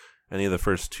watch any of the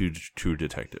first 2 True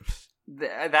Detectives?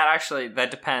 That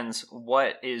depends.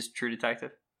 What is True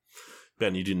Detective?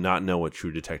 Ben, you do not know what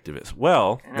True Detective is.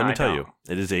 Well, let me tell you.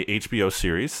 It is a HBO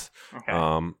series.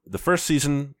 Okay. The first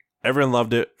season, everyone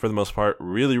loved it for the most part.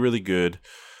 Really, really good.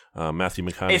 Matthew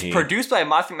McConaughey. It's produced by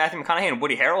Matthew McConaughey and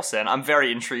Woody Harrelson. I'm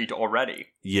very intrigued already.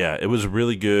 Yeah, it was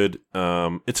really good.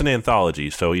 It's an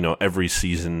anthology, so every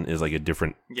season is like a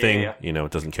different thing. Yeah.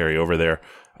 It doesn't carry over there.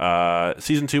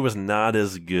 Season 2 was not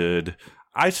as good.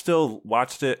 I still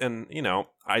watched it, and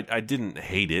I didn't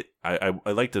hate it. I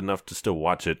liked it enough to still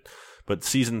watch it. But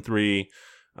season 3,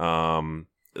 it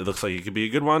looks like it could be a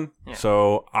good one. Yeah.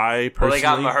 So I personally,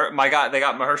 they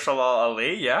got Mahershala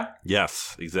Ali. Yeah.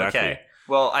 Yes, exactly. Okay.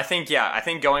 Well, I think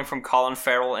going from Colin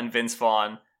Farrell and Vince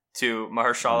Vaughn to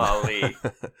Mahershala Ali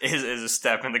is a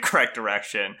step in the correct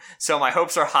direction. So my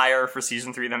hopes are higher for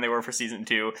season 3 than they were for season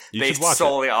 2, based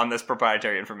solely on this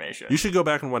proprietary information. You should go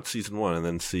back and watch season 1 and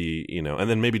then see, and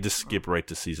then maybe just skip right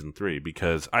to season 3,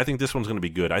 because I think this one's going to be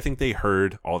good. I think they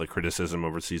heard all the criticism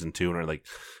over season 2 and are like,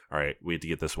 all right, we have to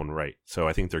get this one right. So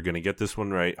I think they're going to get this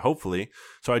one right, hopefully.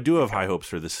 So I do have high hopes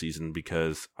for this season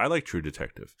because I like True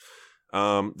Detective.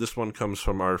 This one comes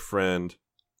from our friend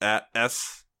at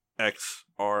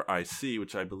SXRIC,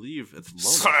 which I believe it's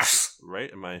Lonas,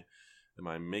 right? Am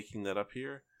I making that up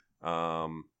here?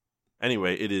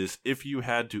 Anyway, it is, if you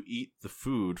had to eat the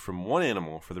food from one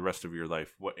animal for the rest of your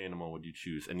life, what animal would you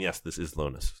choose? And yes, this is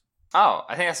Lonas. Oh,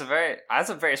 I think that's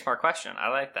a very smart question. I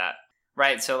like that.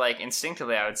 Right, so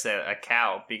instinctively I would say a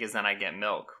cow, because then I get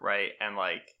milk, right? And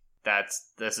that's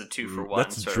a 2-for-1.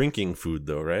 That's drinking food,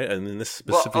 though, right? And then this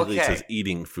specifically says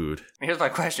eating food. Here's my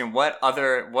question: what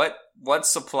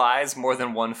supplies more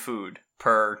than one food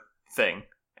per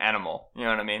animal? You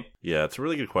know what I mean? Yeah, it's a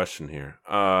really good question here.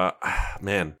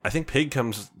 Man, I think pig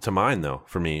comes to mind though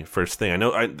for me first thing. I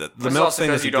know the milk thing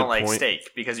is you don't like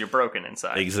steak because you're broken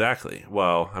inside. Exactly.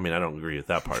 Well, I mean, I don't agree with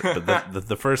that part, but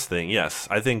the first thing, yes,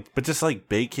 I think. But just like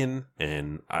bacon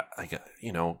and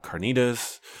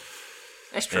carnitas.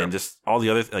 That's true. And just all the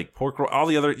other, pork roll, all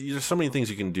the other, there's so many things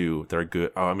you can do that are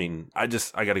good. Oh, I mean, I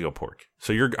got to go pork.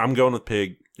 So I'm going with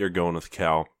pig, you're going with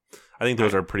cow. I think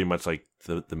those are pretty much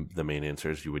the main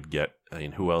answers you would get. I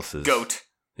mean, who else is? Goat.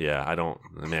 Yeah, no.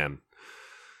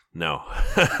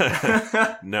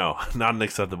 No, not an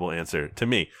acceptable answer to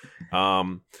me.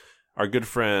 Our good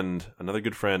friend, another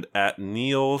good friend at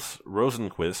Niels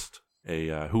Rosenquist,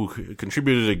 who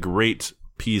contributed a great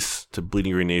piece to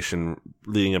Bleeding Green Nation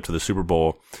leading up to the Super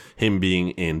Bowl, him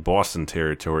being in Boston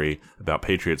territory about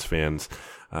Patriots fans.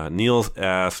 Niels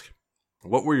asked,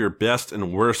 what were your best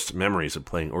and worst memories of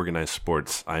playing organized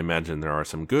sports? I imagine there are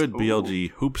some good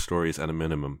BLG hoop stories at a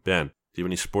minimum. Ben, do you have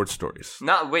any sports stories?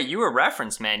 No, wait, you were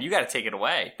referenced, man. You got to take it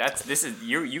away.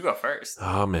 You go first.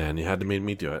 Oh man, you had to make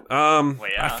me do it. Well,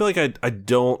 yeah. I feel like I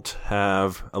don't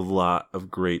have a lot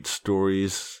of great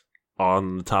stories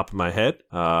on the top of my head.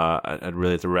 I'd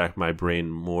really have to rack my brain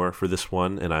more for this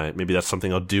one, and maybe that's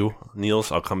something I'll do.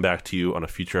 Niels, I'll come back to you on a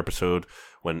future episode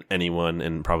when anyone,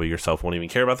 and probably yourself, won't even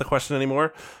care about the question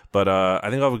anymore. But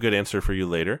I think I'll have a good answer for you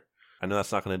later. I know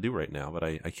that's not going to do right now, but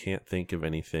I can't think of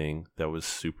anything that was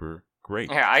super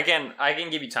great. Yeah, I can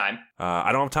give you time.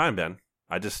 I don't have time, Ben.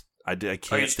 I can't.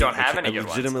 You just don't have any good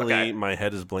ones. Legitimately, Okay. My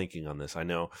head is blanking on this. I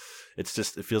know, it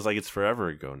feels like it's forever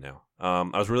ago now.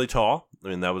 I was really tall. I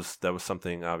mean, that was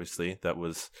something obviously that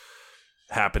was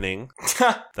happening.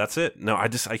 That's it. No, I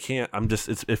can't.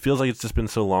 It feels like it's just been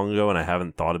so long ago, and I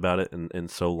haven't thought about it in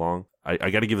so long. I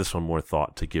got to give this one more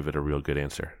thought to give it a real good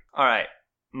answer. All right.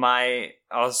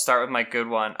 I'll start with my good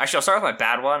one. Actually, I'll start with my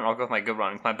bad one, and I'll go with my good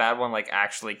one. If my bad one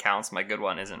actually counts, my good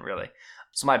one isn't really.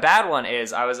 So my bad one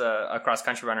is I was a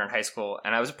cross-country runner in high school,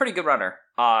 and I was a pretty good runner,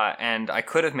 and I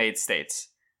could have made states.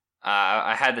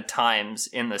 I had the times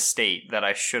in the state that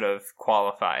I should have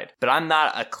qualified, but I'm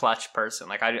not a clutch person.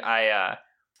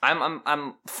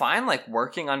 I'm fine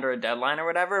working under a deadline or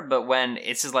whatever, but when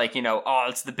it's just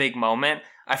it's the big moment,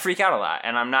 I freak out a lot,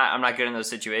 and I'm not good in those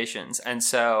situations. And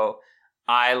so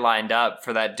I lined up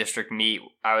for that district meet.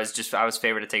 I was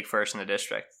favored to take first in the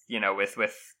district,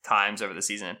 with times over the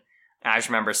season. And I just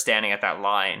remember standing at that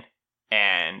line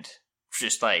and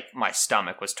just like my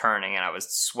stomach was turning and I was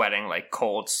sweating like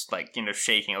colds, like,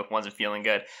 shaking, like wasn't feeling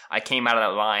good. I came out of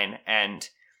that line and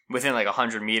within like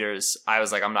 100 meters, I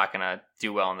was like, I'm not going to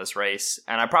do well in this race.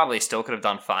 And I probably still could have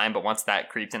done fine. But once that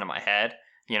creeped into my head,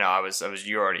 you're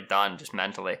already done just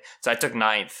mentally. So I took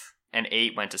 9th and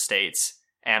 8 went to states.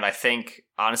 And I think,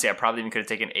 honestly, I probably even could have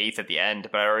taken 8th at the end,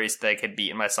 but I already had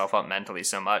beaten myself up mentally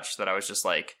so much that I was just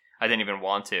like, I didn't even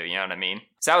want to, you know what I mean?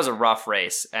 So that was a rough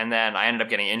race. And then I ended up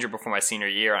getting injured before my senior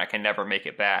year and I could never make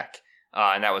it back.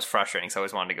 And that was frustrating, so I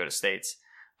always wanted to go to states.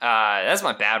 That's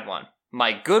my bad one.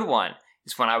 My good one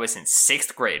is when I was in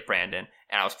 6th grade, Brandon,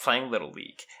 and I was playing Little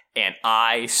League. And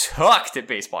I sucked at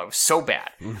baseball. It was so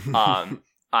bad.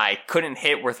 I couldn't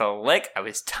hit worth a lick. I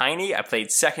was tiny. I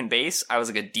played second base. I was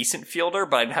like a decent fielder,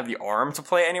 but I didn't have the arm to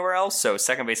play anywhere else, so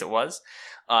second base it was.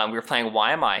 We were playing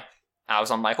YMI. I was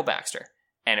on Michael Baxter,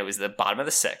 and it was the bottom of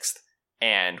the 6th,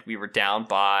 and we were down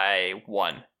by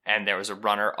 1, and there was a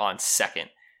runner on second.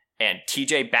 And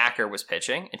TJ Backer was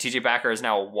pitching, and TJ Backer is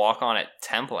now a walk-on at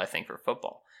Temple, I think, for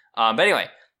football. But anyway,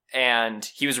 and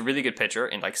he was a really good pitcher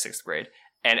in like 6th grade.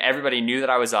 And everybody knew that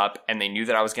I was up, and they knew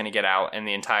that I was going to get out, and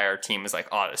the entire team was like,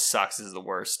 oh, this sucks, this is the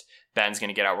worst. Ben's going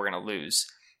to get out, we're going to lose.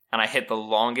 And I hit the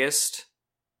longest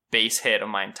base hit of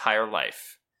my entire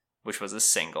life, which was a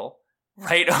single,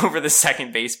 right over the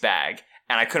second base bag.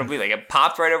 And I couldn't believe it. Like, it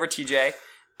popped right over TJ.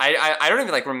 I don't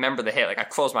even, like, remember the hit. Like, I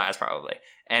closed my eyes probably.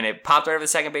 And it popped right over the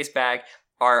second base bag.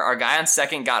 Our guy on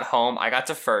second got home. I got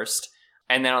to first.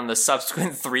 And then on the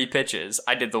subsequent 3 pitches,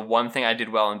 I did the one thing I did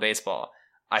well in baseball.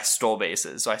 I stole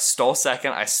bases. So I stole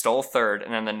second, I stole third,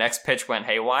 and then the next pitch went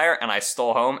haywire, and I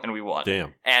stole home, and we won.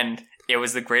 Damn. And it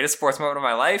was the greatest sports moment of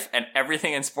my life, and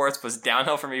everything in sports was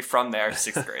downhill for me from there,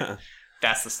 6th grade.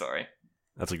 That's the story.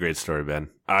 That's a great story, Ben.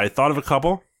 I thought of a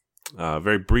couple.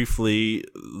 Very briefly,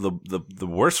 the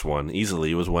worst one,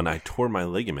 easily, was when I tore my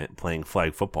ligament playing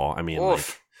flag football. I mean,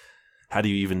 like, how do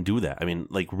you even do that? I mean,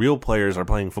 like, real players are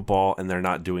playing football, and they're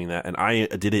not doing that, and I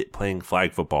did it playing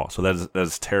flag football, so that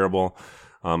is terrible.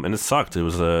 And it sucked. It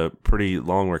was a pretty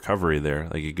long recovery there,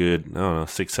 like a good,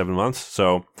 6-7 months.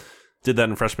 So did that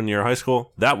in freshman year of high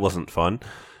school. That wasn't fun.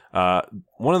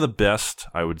 One of the best,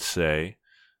 I would say,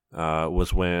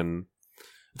 was when,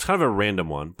 it's kind of a random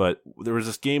one, but there was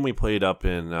this game we played up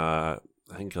in, I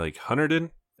think like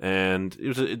Hunterdon, and it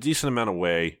was a decent amount of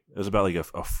way. It was about like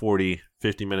a 40,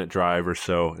 50-minute drive or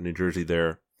so in New Jersey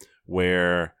there,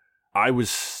 where I was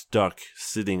stuck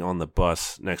sitting on the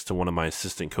bus next to one of my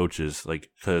assistant coaches, like,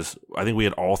 because I think we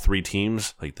had all 3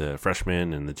 teams, like the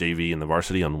freshmen and the JV and the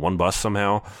varsity, on one bus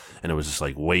somehow, and it was just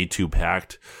like way too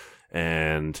packed,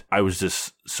 and I was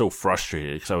just so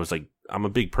frustrated because I was like, I'm a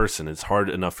big person. It's hard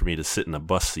enough for me to sit in a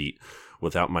bus seat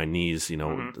without my knees,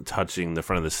 touching the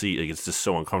front of the seat. Like, it's just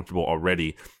so uncomfortable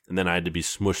already. And then I had to be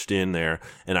smushed in there.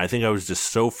 And I think I was just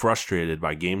so frustrated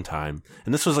by game time.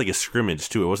 And this was like a scrimmage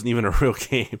too. It wasn't even a real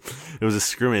game. It was a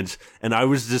scrimmage. And I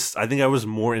think I was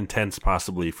more intense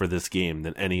possibly for this game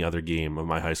than any other game of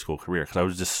my high school career. Cause I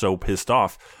was just so pissed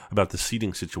off about the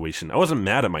seating situation. I wasn't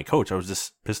mad at my coach. I was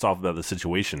just pissed off about the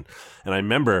situation. And I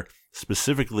remember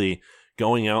specifically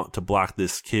going out to block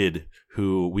this kid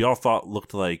who we all thought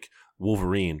looked like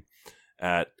Wolverine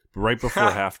at right before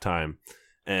halftime,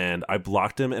 and I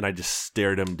blocked him and I just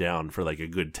stared him down for like a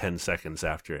good 10 seconds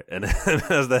after it, and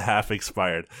as the half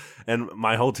expired, and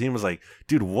my whole team was like,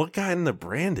 dude, what got into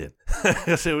Brandon?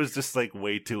 Because it was just like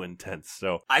way too intense.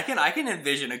 So I can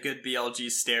envision a good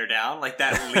BLG stare down, like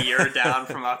that leer down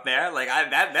from up there, like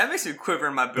that makes me quiver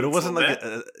in my boots. But it wasn't like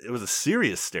it was a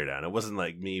serious stare down. It wasn't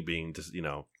like me being just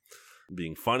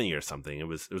being funny or something. It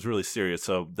was really serious.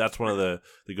 So that's one of the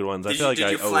good ones. Did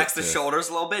you flex the shoulders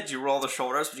a little bit? Did you roll the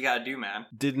shoulders? What you gotta do, man?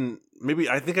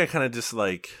 I think I kind of just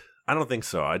like, I don't think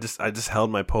so. I just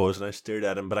held my pose and I stared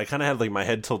at him, but I kind of had like my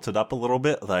head tilted up a little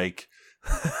bit, like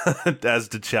as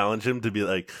to challenge him to be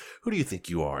like, who do you think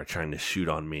you are trying to shoot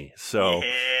on me? So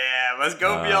yeah, let's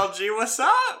go BLG. What's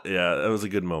up? Yeah, that was a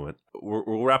good moment.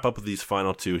 We'll wrap up with these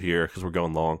final 2 here because we're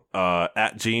going long.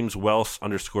 At James Wells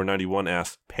 _91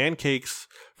 asks, pancakes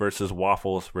versus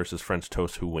waffles versus French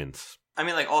toast, who wins? I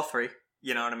mean, like all 3.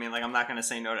 You know what I mean? Like, I'm not going to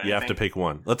say no to anything. You have to pick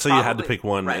one. Let's say you had to pick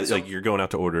one. Right, like, you're going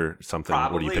out to order something.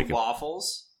 What do you pick? Probably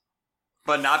waffles,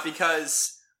 but not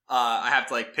because I have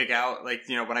to like pick out like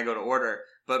when I go to order,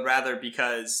 but rather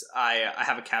because I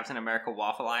have a Captain America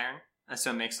waffle iron.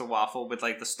 So it makes the waffle with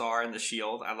like the star and the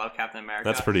shield. I love Captain America.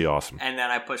 That's pretty awesome. And then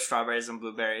I put strawberries and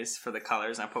blueberries for the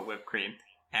colors, and I put whipped cream.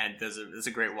 And there's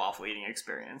a great waffle eating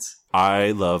experience.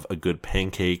 I love a good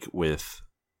pancake with,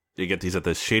 you get these at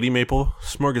the Shady Maple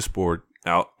Smorgasbord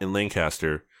out in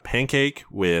Lancaster. Pancake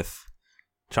with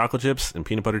chocolate chips and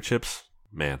peanut butter chips,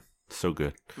 man, so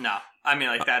good. No, I mean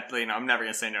like that. I'm never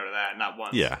gonna say no to that. Not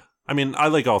once. Yeah, I mean, I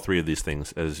like all three of these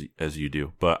things as you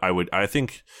do, but I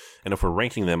think, and if we're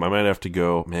ranking them, I might have to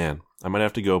go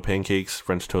pancakes,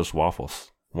 French toast, waffles.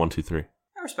 1, 2, 3.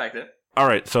 I respect it. All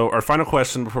right, so our final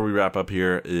question before we wrap up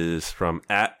here is from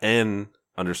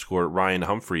 @N_Ryan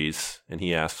Humphreys, and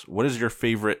he asks, what is your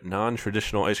favorite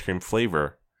non-traditional ice cream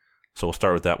flavor? So we'll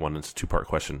start with that one. It's a 2-part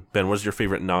question. Ben, what is your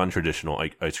favorite non-traditional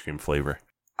ice cream flavor?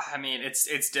 I mean,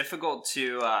 it's difficult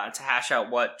to hash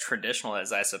out what traditional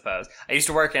is, I suppose. I used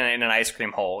to work in an ice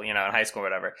cream hole, in high school or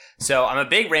whatever. So I'm a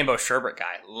big rainbow sherbet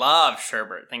guy. Love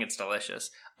sherbet. I think it's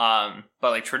delicious. But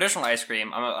like traditional ice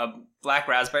cream, I'm a black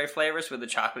raspberry flavors with the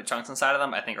chocolate chunks inside of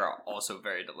them, I think are also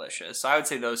very delicious. So I would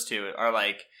say those two are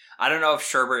like, I don't know if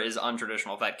sherbet is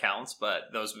untraditional, if that counts, but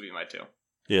those would be my two.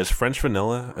 Yeah, is French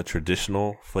vanilla a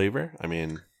traditional flavor? I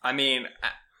mean,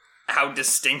 how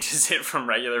distinct is it from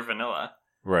regular vanilla?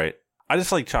 Right. I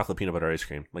just like chocolate peanut butter ice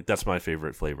cream. Like, that's my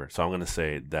favorite flavor. So I'm going to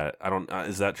say that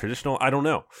is that traditional? I don't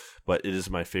know. But it is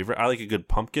my favorite. I like a good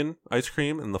pumpkin ice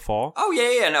cream in the fall. Oh,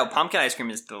 yeah. No, pumpkin ice cream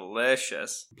is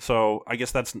delicious. So I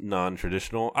guess that's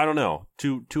non-traditional. I don't know.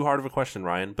 Too hard of a question,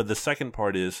 Ryan. But the second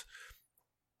part is,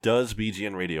 does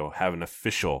BGN Radio have an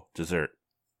official dessert?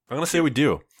 I'm going to say we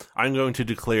do. I'm going to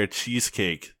declare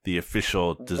cheesecake the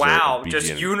official dessert. Wow, of BGN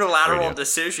just unilateral Radio.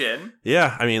 Decision.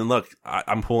 Yeah, I mean, look,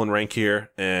 I'm pulling rank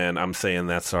here, and I'm saying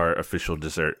that's our official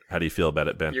dessert. How do you feel about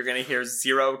it, Ben? You're going to hear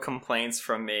zero complaints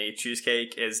from me.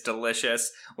 Cheesecake is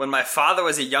delicious. When my father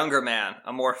was a younger man,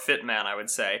 a more fit man, I would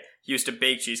say, he used to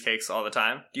bake cheesecakes all the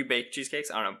time. Do you bake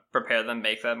cheesecakes? I don't know. Prepare them,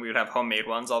 make them. We would have homemade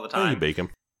ones all the time. Oh, you bake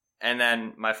them. And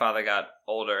then my father got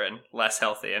older and less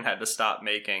healthy and had to stop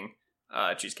making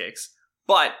cheesecakes.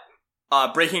 But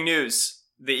breaking news: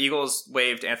 the Eagles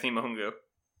waived Anthony Mahungu.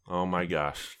 Oh my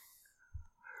gosh!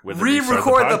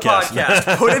 Re-record the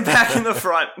podcast. Put it back in the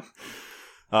front.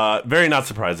 Very not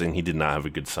surprising. He did not have a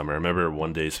good summer. I remember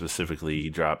one day specifically, he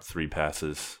dropped 3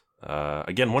 passes.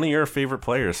 Again, one of your favorite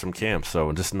players from camp.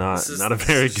 So just not a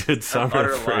very good summer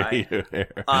for you. You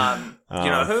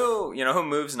know who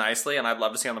moves nicely, and I'd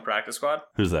love to see on the practice squad.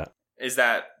 Who's that? Is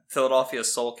that Philadelphia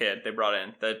Soul kid they brought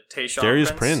in, the Tayshaun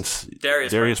Darius Prince.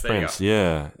 Darius Prince.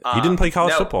 Yeah, he didn't play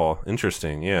college football.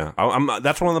 Interesting. Yeah,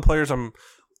 that's one of the players I'm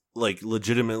like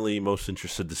legitimately most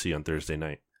interested to see on Thursday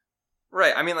night.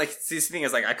 Right. I mean, like, this thing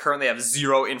is, like, I currently have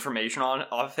zero information off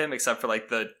of him except for like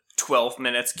the 12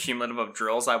 minutes cumulative of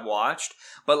drills I've watched.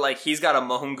 But like, he's got a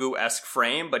Mahungu-esque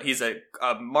frame, but he's a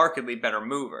markedly better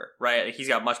mover. Right. Like, he's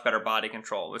got much better body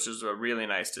control, which is really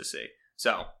nice to see.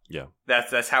 So yeah,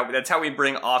 that's how we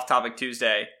bring Off Topic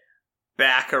Tuesday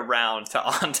back around to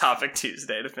On Topic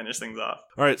Tuesday to finish things off.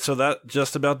 All right, so that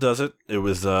just about does it. It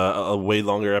was a way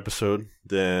longer episode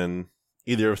than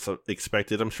either of us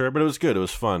expected, I'm sure, but it was good. It was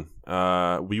fun.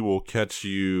 We will catch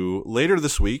you later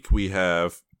this week. We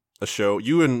have a show.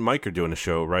 You and Mike are doing a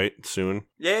show, right? Soon?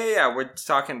 Yeah. We're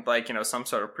talking like, some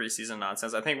sort of preseason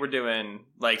nonsense. I think we're doing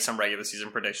like some regular season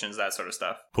predictions, that sort of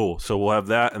stuff. Cool. So we'll have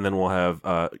that, and then we'll have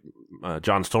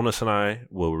John Stolness and I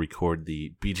will record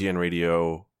the BGN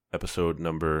Radio episode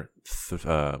number,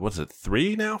 what's it,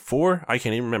 3 now? 4? I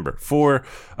can't even remember. 4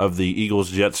 of the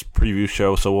Eagles-Jets preview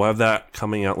show. So we'll have that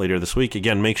coming out later this week.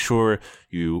 Again, make sure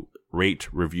you rate,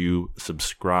 review,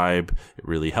 subscribe. It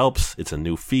really helps. It's a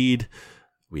new feed.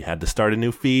 We had to start a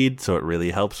new feed, so it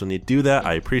really helps when you do that.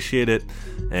 I appreciate it.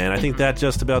 And I think that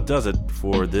just about does it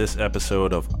for this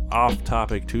episode of Off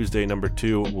Topic Tuesday number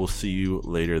 2. We'll see you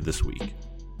later this week.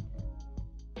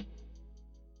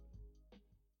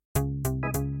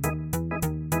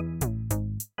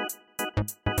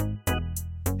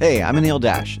 Hey, I'm Anil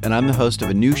Dash, and I'm the host of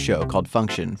a new show called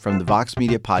Function from the Vox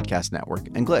Media Podcast Network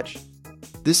and Glitch.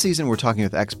 This season, we're talking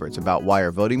with experts about why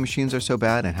our voting machines are so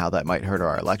bad and how that might hurt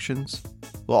our elections.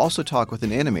 We'll also talk with an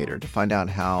animator to find out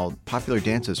how popular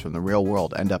dances from the real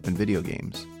world end up in video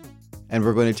games. And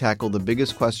we're going to tackle the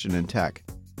biggest question in tech.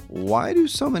 Why do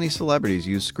so many celebrities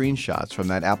use screenshots from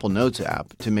that Apple Notes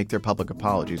app to make their public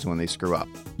apologies when they screw up?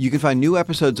 You can find new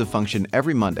episodes of Function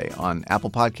every Monday on Apple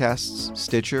Podcasts,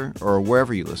 Stitcher, or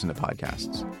wherever you listen to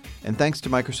podcasts. And thanks to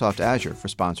Microsoft Azure for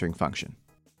sponsoring Function.